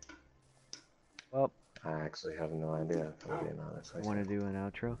 Well, I actually have no idea, if I'm being honest with want to you. do an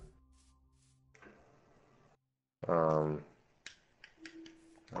outro?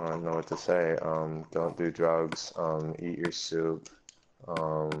 I don't know what to say. Don't do drugs. Eat your soup.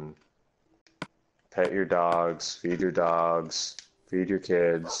 Pet your dogs. Feed your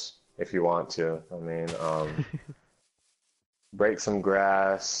kids if you want to. I mean, break some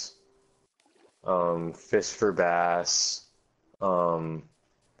grass. Fish for bass. Um,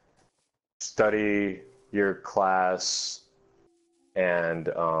 study your class, and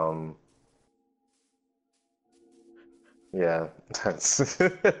yeah, that's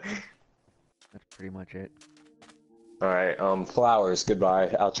That's pretty much it. all right. Flowers. Goodbye.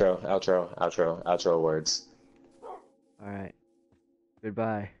 Outro words. Alright.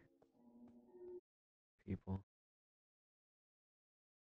 Goodbye, people.